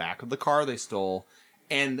copy in the back of the car they stole,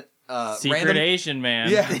 and Secret Asian man.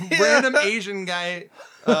 Yeah, random Asian guy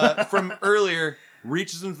from earlier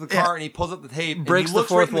reaches into the car and he pulls up the tape Breaks and he looks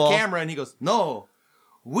the fourth right in wall. the camera and he goes, "No,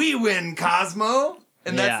 we win, Cosmo."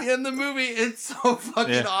 And that's the end of the movie. It's so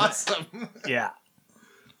fucking awesome. Yeah.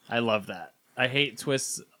 I love that. I hate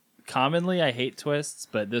twists. Commonly, I hate twists,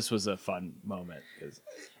 but this was a fun moment because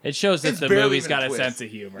it shows that It's the barely movie's even got a a twist. sense of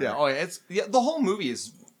humor. Yeah, the whole movie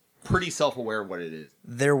is pretty self-aware of what it is.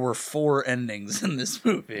 There were 4 endings in this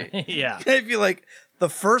movie. Yeah. I feel like the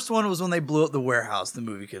first one was when they blew up the warehouse. The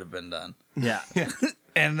movie could have been done. Yeah.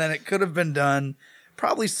 And then it could have been done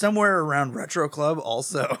probably somewhere around Retro Club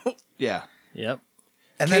also. Yeah. Yep.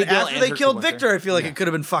 And Kay then Dill after and they her killed kid went Victor, there. I feel like it could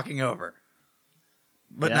have been fucking over.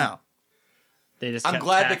 But Yeah. no. They just I'm kept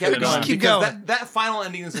glad they kept tacking going on. Keep because going. that final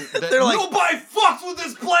ending is They're like- nobody fucks with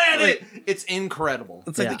this planet. It's incredible.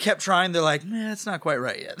 It's like Yeah. they kept trying. They're like, man, it's not quite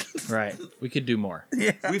right yet. Right. We could do more.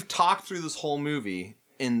 We've talked through this whole movie,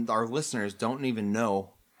 and our listeners don't even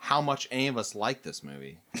know how much any of us like this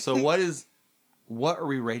movie. So what are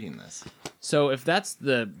we rating this? So if that's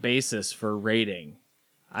the basis for rating,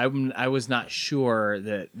 I was not sure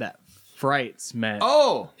that frights meant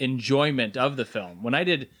enjoyment of the film. When I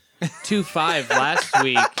did 2.5 last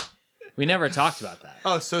week, we never talked about that.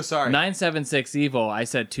 Oh, so sorry. 976 Evil, I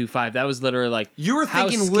said 2.5. That was literally like You were how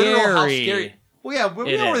thinking literal how scary scary. Well, yeah,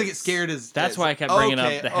 we it don't really is. get scared as. That's as- why I kept bringing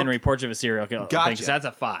okay, up the Henry Portrait of a Serial Killer thing, Gotcha. 'cause that's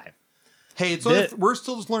a 5. Hey, we're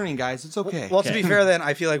still just learning, guys. It's okay. Well, to be fair, then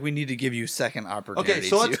I feel like we need to give you second opportunity.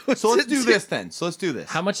 Okay, so let's do this then. So let's do this.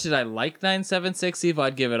 How much did I like 976 Evil?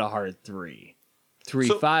 I'd give it a hard 3.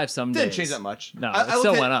 3.5 some days. Didn't change that much. No, I it still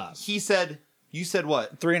looked at- went up. You said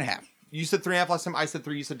what? 3.5. You said 3.5 last time. I said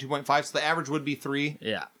 3. You said 2.5. So the average would be 3.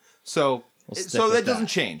 Yeah. So stick so with that doesn't that.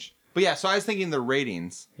 change. But yeah, so I was thinking the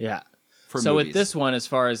ratings Yeah. for So movies. with this one, as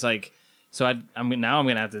far as like, so I'm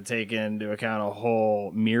gonna have to take into account a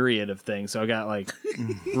whole myriad of things. So I got like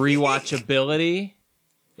rewatchability.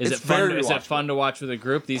 Is It's it fun? very Is it rewatchable. fun to watch with a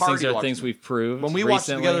group? These Party things are watching. things we've proved. when we watched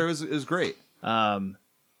it recently. together, it was great.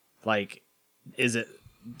 Like, is it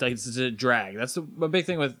like is it drag? That's a big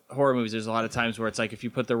thing with horror movies. There's a lot of times where it's like if you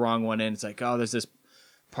put the wrong one in, it's like, oh, there's this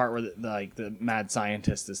part where the mad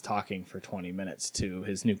scientist is talking for 20 minutes to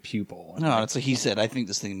his new pupil. And No, it's like he said. I think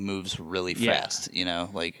this thing moves really Yeah. fast. You know,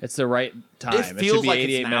 like it's the right time. It feels should be like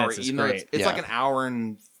 88 it's an hour. minutes. It's Even though great. it's Yeah. like an hour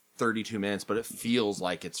and 32 minutes, but it feels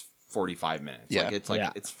like it's 45 minutes. Yeah.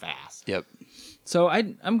 Like it's fast. yep. So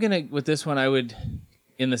I'm gonna with this one. I would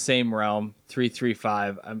in the same realm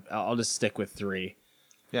 3.35. I'll just stick with 3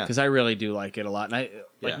 Yeah. because I really do like it a lot. And I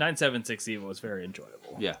like Yeah. 976 Evil was very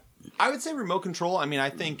enjoyable. Yeah. I would say remote control. I mean,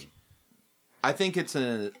 I think it's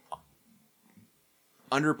an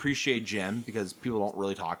underappreciated gem because people don't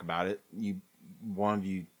really talk about it. One of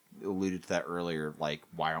you alluded to that earlier. Like,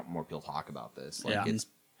 why don't more people talk about this? Like, Yeah. it's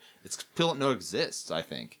people don't know it exists. I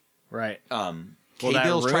think. Right. Well, Well, that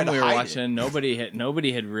Dill's trying room to we were hide watching, nobody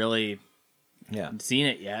had really Yeah. seen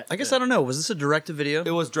it yet. I guess I don't know. Was this a direct to video?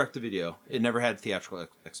 It was direct to video. It never had theatrical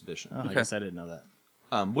exhibition. Oh, I guess I didn't know that.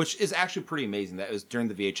 Which is actually pretty amazing. That was during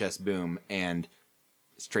the VHS boom and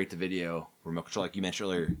straight to video remote control. Like you mentioned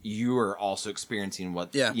earlier, you are also experiencing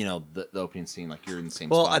what Yeah. the opening scene. Like you're in the same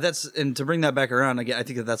Well, spot. and to bring that back around again, I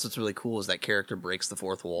think that's what's really cool is that character breaks the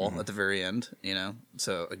fourth wall at the very end. You know,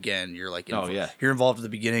 so again, you're like, you're involved at the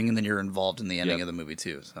beginning, and then you're involved in the ending of the movie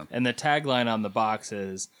too. So And the tagline on the box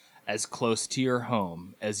is "as close to your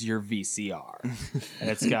home as your VCR," and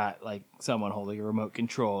it's got like someone holding a remote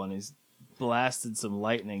control, and he's blasted some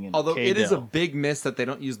lightning. And Although it is a big miss that they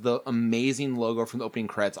don't use the amazing logo from the opening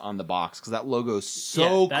credits on the box because that logo is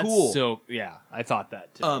so cool. So yeah, I thought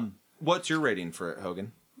that too. What's your rating for it,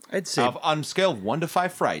 Hogan? I'd say On a scale of 1 to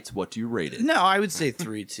 5 frights, what do you rate it? no, I would say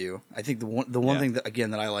 3 too. I think the one Yeah. thing that again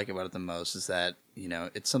that I like about it the most is that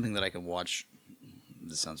it's something that I can watch.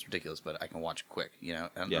 This sounds ridiculous, but I can watch quick.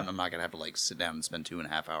 And Yeah. I'm not gonna have to like sit down and spend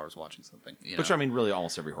 2.5 hours watching something. Which I mean, really,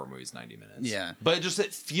 almost every horror movie is 90 minutes. Yeah. but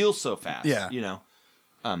it feels so fast. Yeah.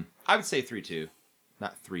 I would say 3.2,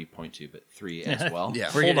 not 3.2, but 3 as well. Yeah.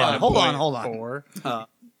 We're Hold getting on, a hold on, point hold on. 4.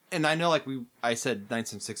 And I know, like I said,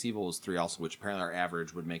 976 Evil was 3 also, which apparently our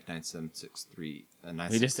average would make 976 3.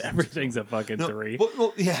 We just everything's a fucking 3.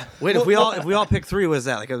 Well, yeah. Wait, Well, if we all pick 3, what is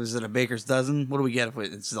that? Like, was it a baker's dozen? What do we get if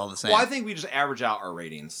it's all the same? Well, I think we just average out our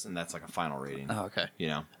ratings, and that's like a final rating. Oh, okay. You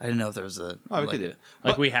know? I didn't know if there was a Oh, we could do it.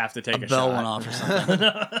 Like we have to take a bell shot. one off or something.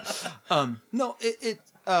 No,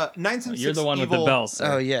 976 You're the one with the Evil, bell,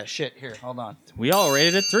 sir. Oh yeah, shit. Here, hold on. We all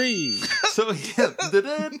rated it 3. So yeah,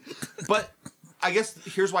 but I guess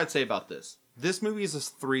here's what I'd say about this. This movie is a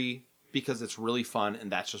 3 because it's really fun,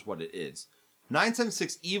 and that's just what it is.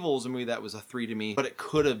 976 Evil is a movie that was a 3 to me, but it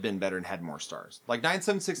could have been better and had more stars. Like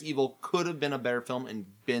 976 Evil could have been a better film and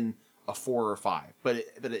been a 4 or 5, but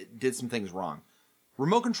it did some things wrong.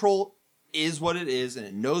 Remote Control is what it is, and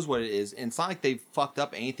it knows what it is, and it's not like they fucked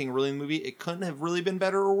up anything really in the movie. It couldn't have really been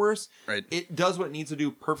better or worse. Right. It does what it needs to do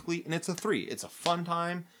perfectly, and it's a 3. It's a fun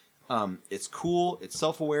time. It's cool. It's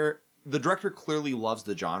self-aware. The director clearly loves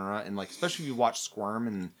the genre, and like especially if you watch Squirm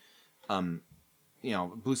and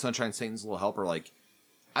Blue Sunshine, Satan's Little Helper, like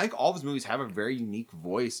I think all of his movies have a very unique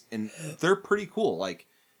voice, and they're pretty cool. Like,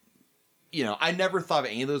 I never thought of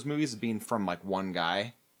any of those movies as being from like one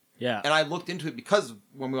guy. Yeah. And I looked into it because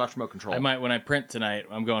when we watched Remote Control. I might, when I print tonight,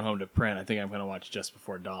 I'm going home to print. I think I'm going to watch Just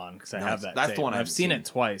Before Dawn because I have that. That's the one I've seen it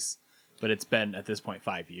twice, but it's been at this point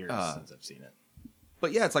 5 years since I've seen it.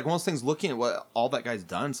 But yeah, it's like one of those things. Looking at what all that guy's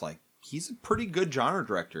done, it's like he's a pretty good genre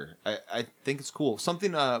director. I think it's cool.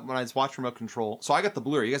 Something when I was watching Remote Control. So I got the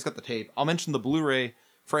Blu-ray. You guys got the tape. I'll mention the Blu-ray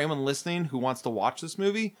for anyone listening who wants to watch this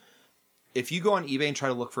movie. If you go on eBay and try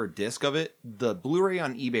to look for a disc of it, the Blu-ray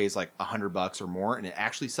on eBay is like $100 or more, and it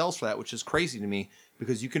actually sells for that, which is crazy to me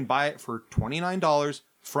because you can buy it for $29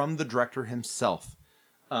 from the director himself.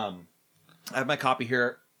 I have my copy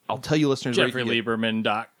here. I'll tell you, listeners,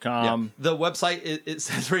 JeffreyLieberman.com. Yeah. The website, it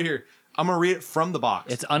says right here. I'm going to read it from the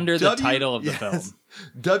box. It's under the title of the film.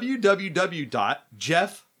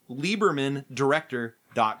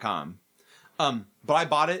 www.jeffliebermandirector.com. But I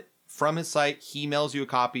bought it from his site. He mails you a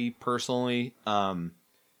copy personally.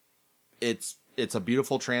 It's a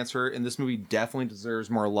beautiful transfer, and this movie definitely deserves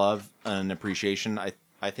more love and appreciation.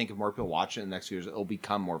 I think if more people watch it in the next few years, it'll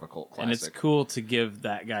become more of a cult classic. And it's cool to give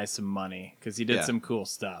that guy some money because he did some cool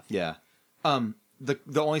stuff. Yeah. The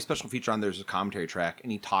only special feature on there is a commentary track,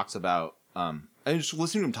 and he talks about and just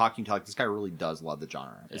listening to him talking, like this guy really does love the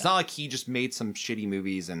genre. It's not like he just made some shitty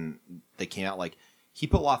movies and they came out like. He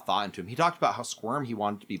put a lot of thought into him. He talked about how Squirm he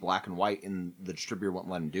wanted to be black and white, and the distributor wouldn't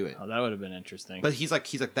let him do it. Oh, that would have been interesting. But he's like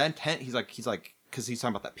that intent. He's like because he's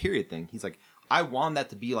talking about that period thing. He's like, I want that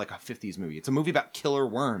to be like a 50s movie. It's a movie about killer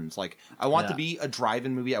worms. Like I want to be a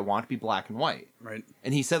drive-in movie. I want it to be black and white. Right.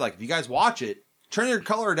 And he said like, if you guys watch it, turn your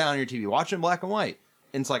color down on your TV. Watch it in black and white.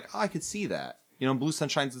 And it's like, I could see that. Blue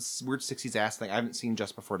Sunshine's this weird 60s ass thing. I haven't seen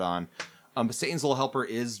Just Before Dawn. But Satan's Little Helper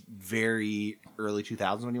is very early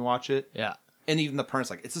 2000s when you watch it. Yeah. And even the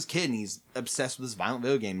parents, like, it's this kid and he's obsessed with this violent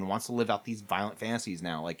video game and wants to live out these violent fantasies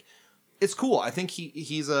now. Like, it's cool. I think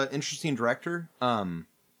he's an interesting director. I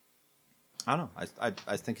don't know.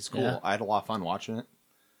 I think he's cool. Yeah. I had a lot of fun watching it.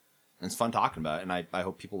 And it's fun talking about it. And I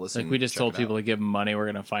hope people listen. Like we just told people to give him money. We're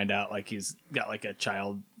going to find out like he's got like a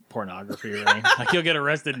child pornography ring. Like he'll get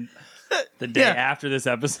arrested the day after this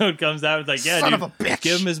episode comes out. It's like, yeah, Son dude, of a bitch.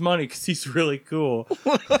 give him his money because he's really cool.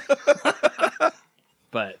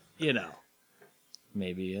 But,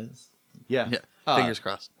 maybe he is. Yeah. Fingers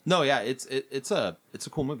crossed. No, yeah, it's a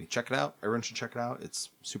cool movie. Check it out. Everyone should check it out. It's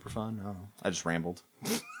super fun. I don't know. I just rambled.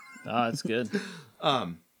 Oh, it's good.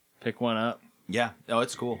 Pick one up. Yeah. Oh,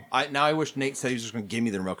 it's cool. I wish Nate said he was just going to give me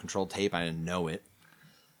the remote control tape. I didn't know it.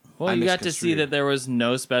 Well, you got to see that there was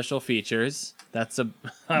no special features. That's a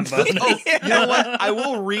bonus. You know what? I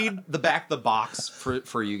will read the back of the box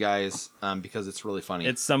for you guys because it's really funny.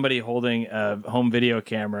 It's somebody holding a home video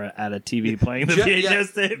camera at a TV playing the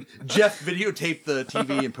VHS tape. Jeff videotaped the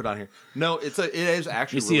TV and put it on here. No, it is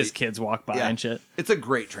actually. You see his kids walk by and shit. It's a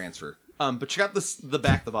great transfer. But check out the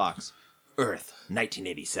back of the box. Earth,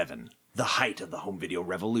 1987. The height of the home video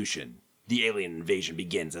revolution. The alien invasion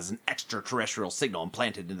begins as an extraterrestrial signal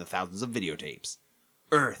implanted into thousands of videotapes.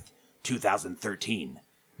 Earth, 2013.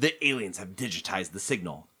 The aliens have digitized the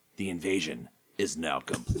signal. The invasion is now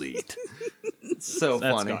complete. So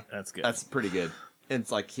funny. That's good. That's pretty good. And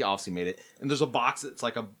it's like he obviously made it. And there's a box that's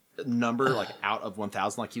like a number like out of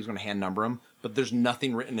 1,000. Like he was going to hand number them, but there's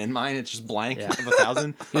nothing written in mine. It's just blank of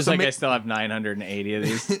 1,000. He's like, I still have 980 of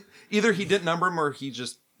these. Either he didn't number them or he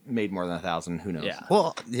just made more than 1,000. Who knows? Yeah.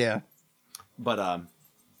 Well, yeah. But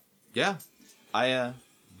yeah, that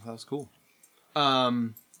was cool.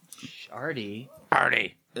 Artie.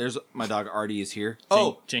 There's my dog Artie is here.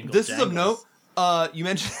 Jingle this is jangles. of note. You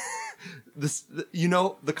mentioned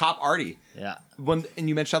the cop Artie. Yeah. And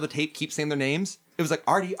you mentioned how the tape keeps saying their names. It was like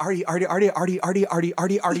Artie,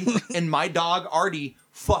 and my dog Artie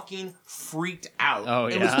fucking freaked out. Oh,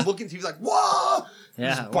 and yeah? was looking. He was like, "Whoa!" He was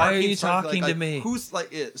Yeah. Why are barking, you talking to me? Who's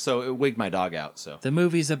like it? So it wigged my dog out. So The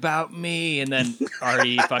movie's about me, and then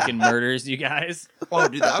Artie fucking murders you guys. oh,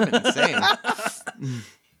 dude, that would be insane.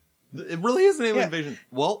 It really is an alien invasion.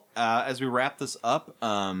 Well, as we wrap this up,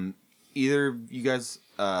 either you guys,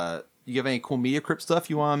 you have any cool Media Crypt stuff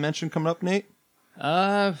you want to mention coming up, Nate?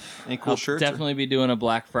 Any cool I'll shirts? definitely be doing a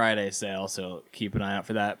Black Friday sale, so keep an eye out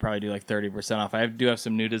for that. Probably do like 30% off. I do have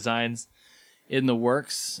some new designs in the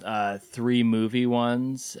works, 3 movie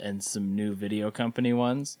ones and some new video company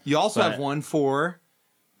ones. You also have one for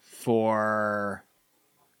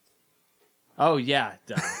oh yeah.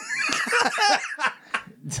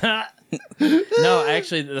 No,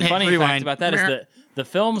 actually, the funny fact Rewind. about that is that the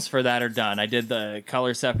films for that are done. I did the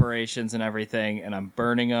color separations and everything, and I'm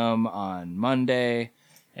burning them on Monday.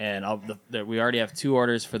 And we already have 2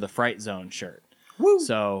 orders for the Fright Zone shirt. Woo.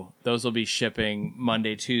 So those will be shipping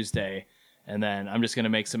Monday, Tuesday, and then I'm just going to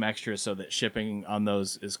make some extras so that shipping on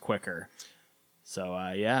those is quicker. So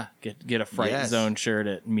yeah, get a Fright Zone shirt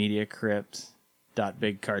at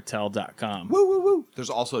MediaCrypt.BigCartel.com. Woo, woo, woo. There's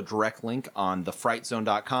also a direct link on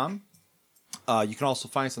thefrightzone.com. You can also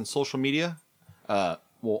find us on social media.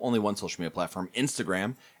 Only one social media platform,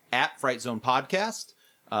 Instagram, at Fright Zone Podcast.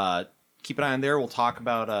 Keep an eye on there. We'll talk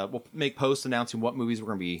about, we'll make posts announcing what movies we're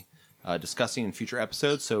going to be discussing in future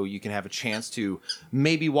episodes, so you can have a chance to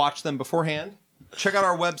maybe watch them beforehand. Check out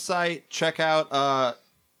our website. Check out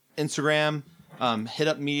Instagram. Hit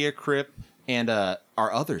up Media Crypt. And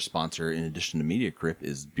our other sponsor, in addition to Media Crypt,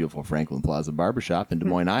 is beautiful Franklin Plaza Barbershop in Des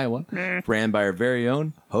Moines, Iowa, ran by our very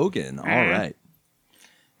own Hogan. All right.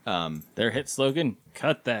 Their hit slogan,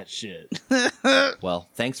 cut that shit. Well,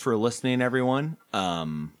 thanks for listening, everyone.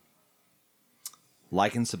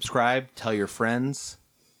 Like and subscribe. Tell your friends.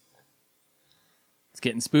 It's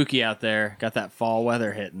getting spooky out there. Got that fall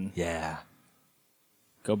weather hitting. Yeah.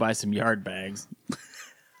 Go buy some yard bags.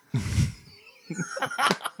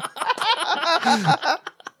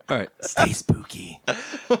 All right. Stay spooky.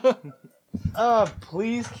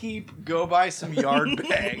 Please go buy some yard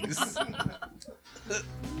bags.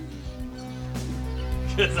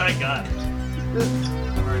 Because I got it.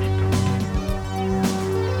 I'm already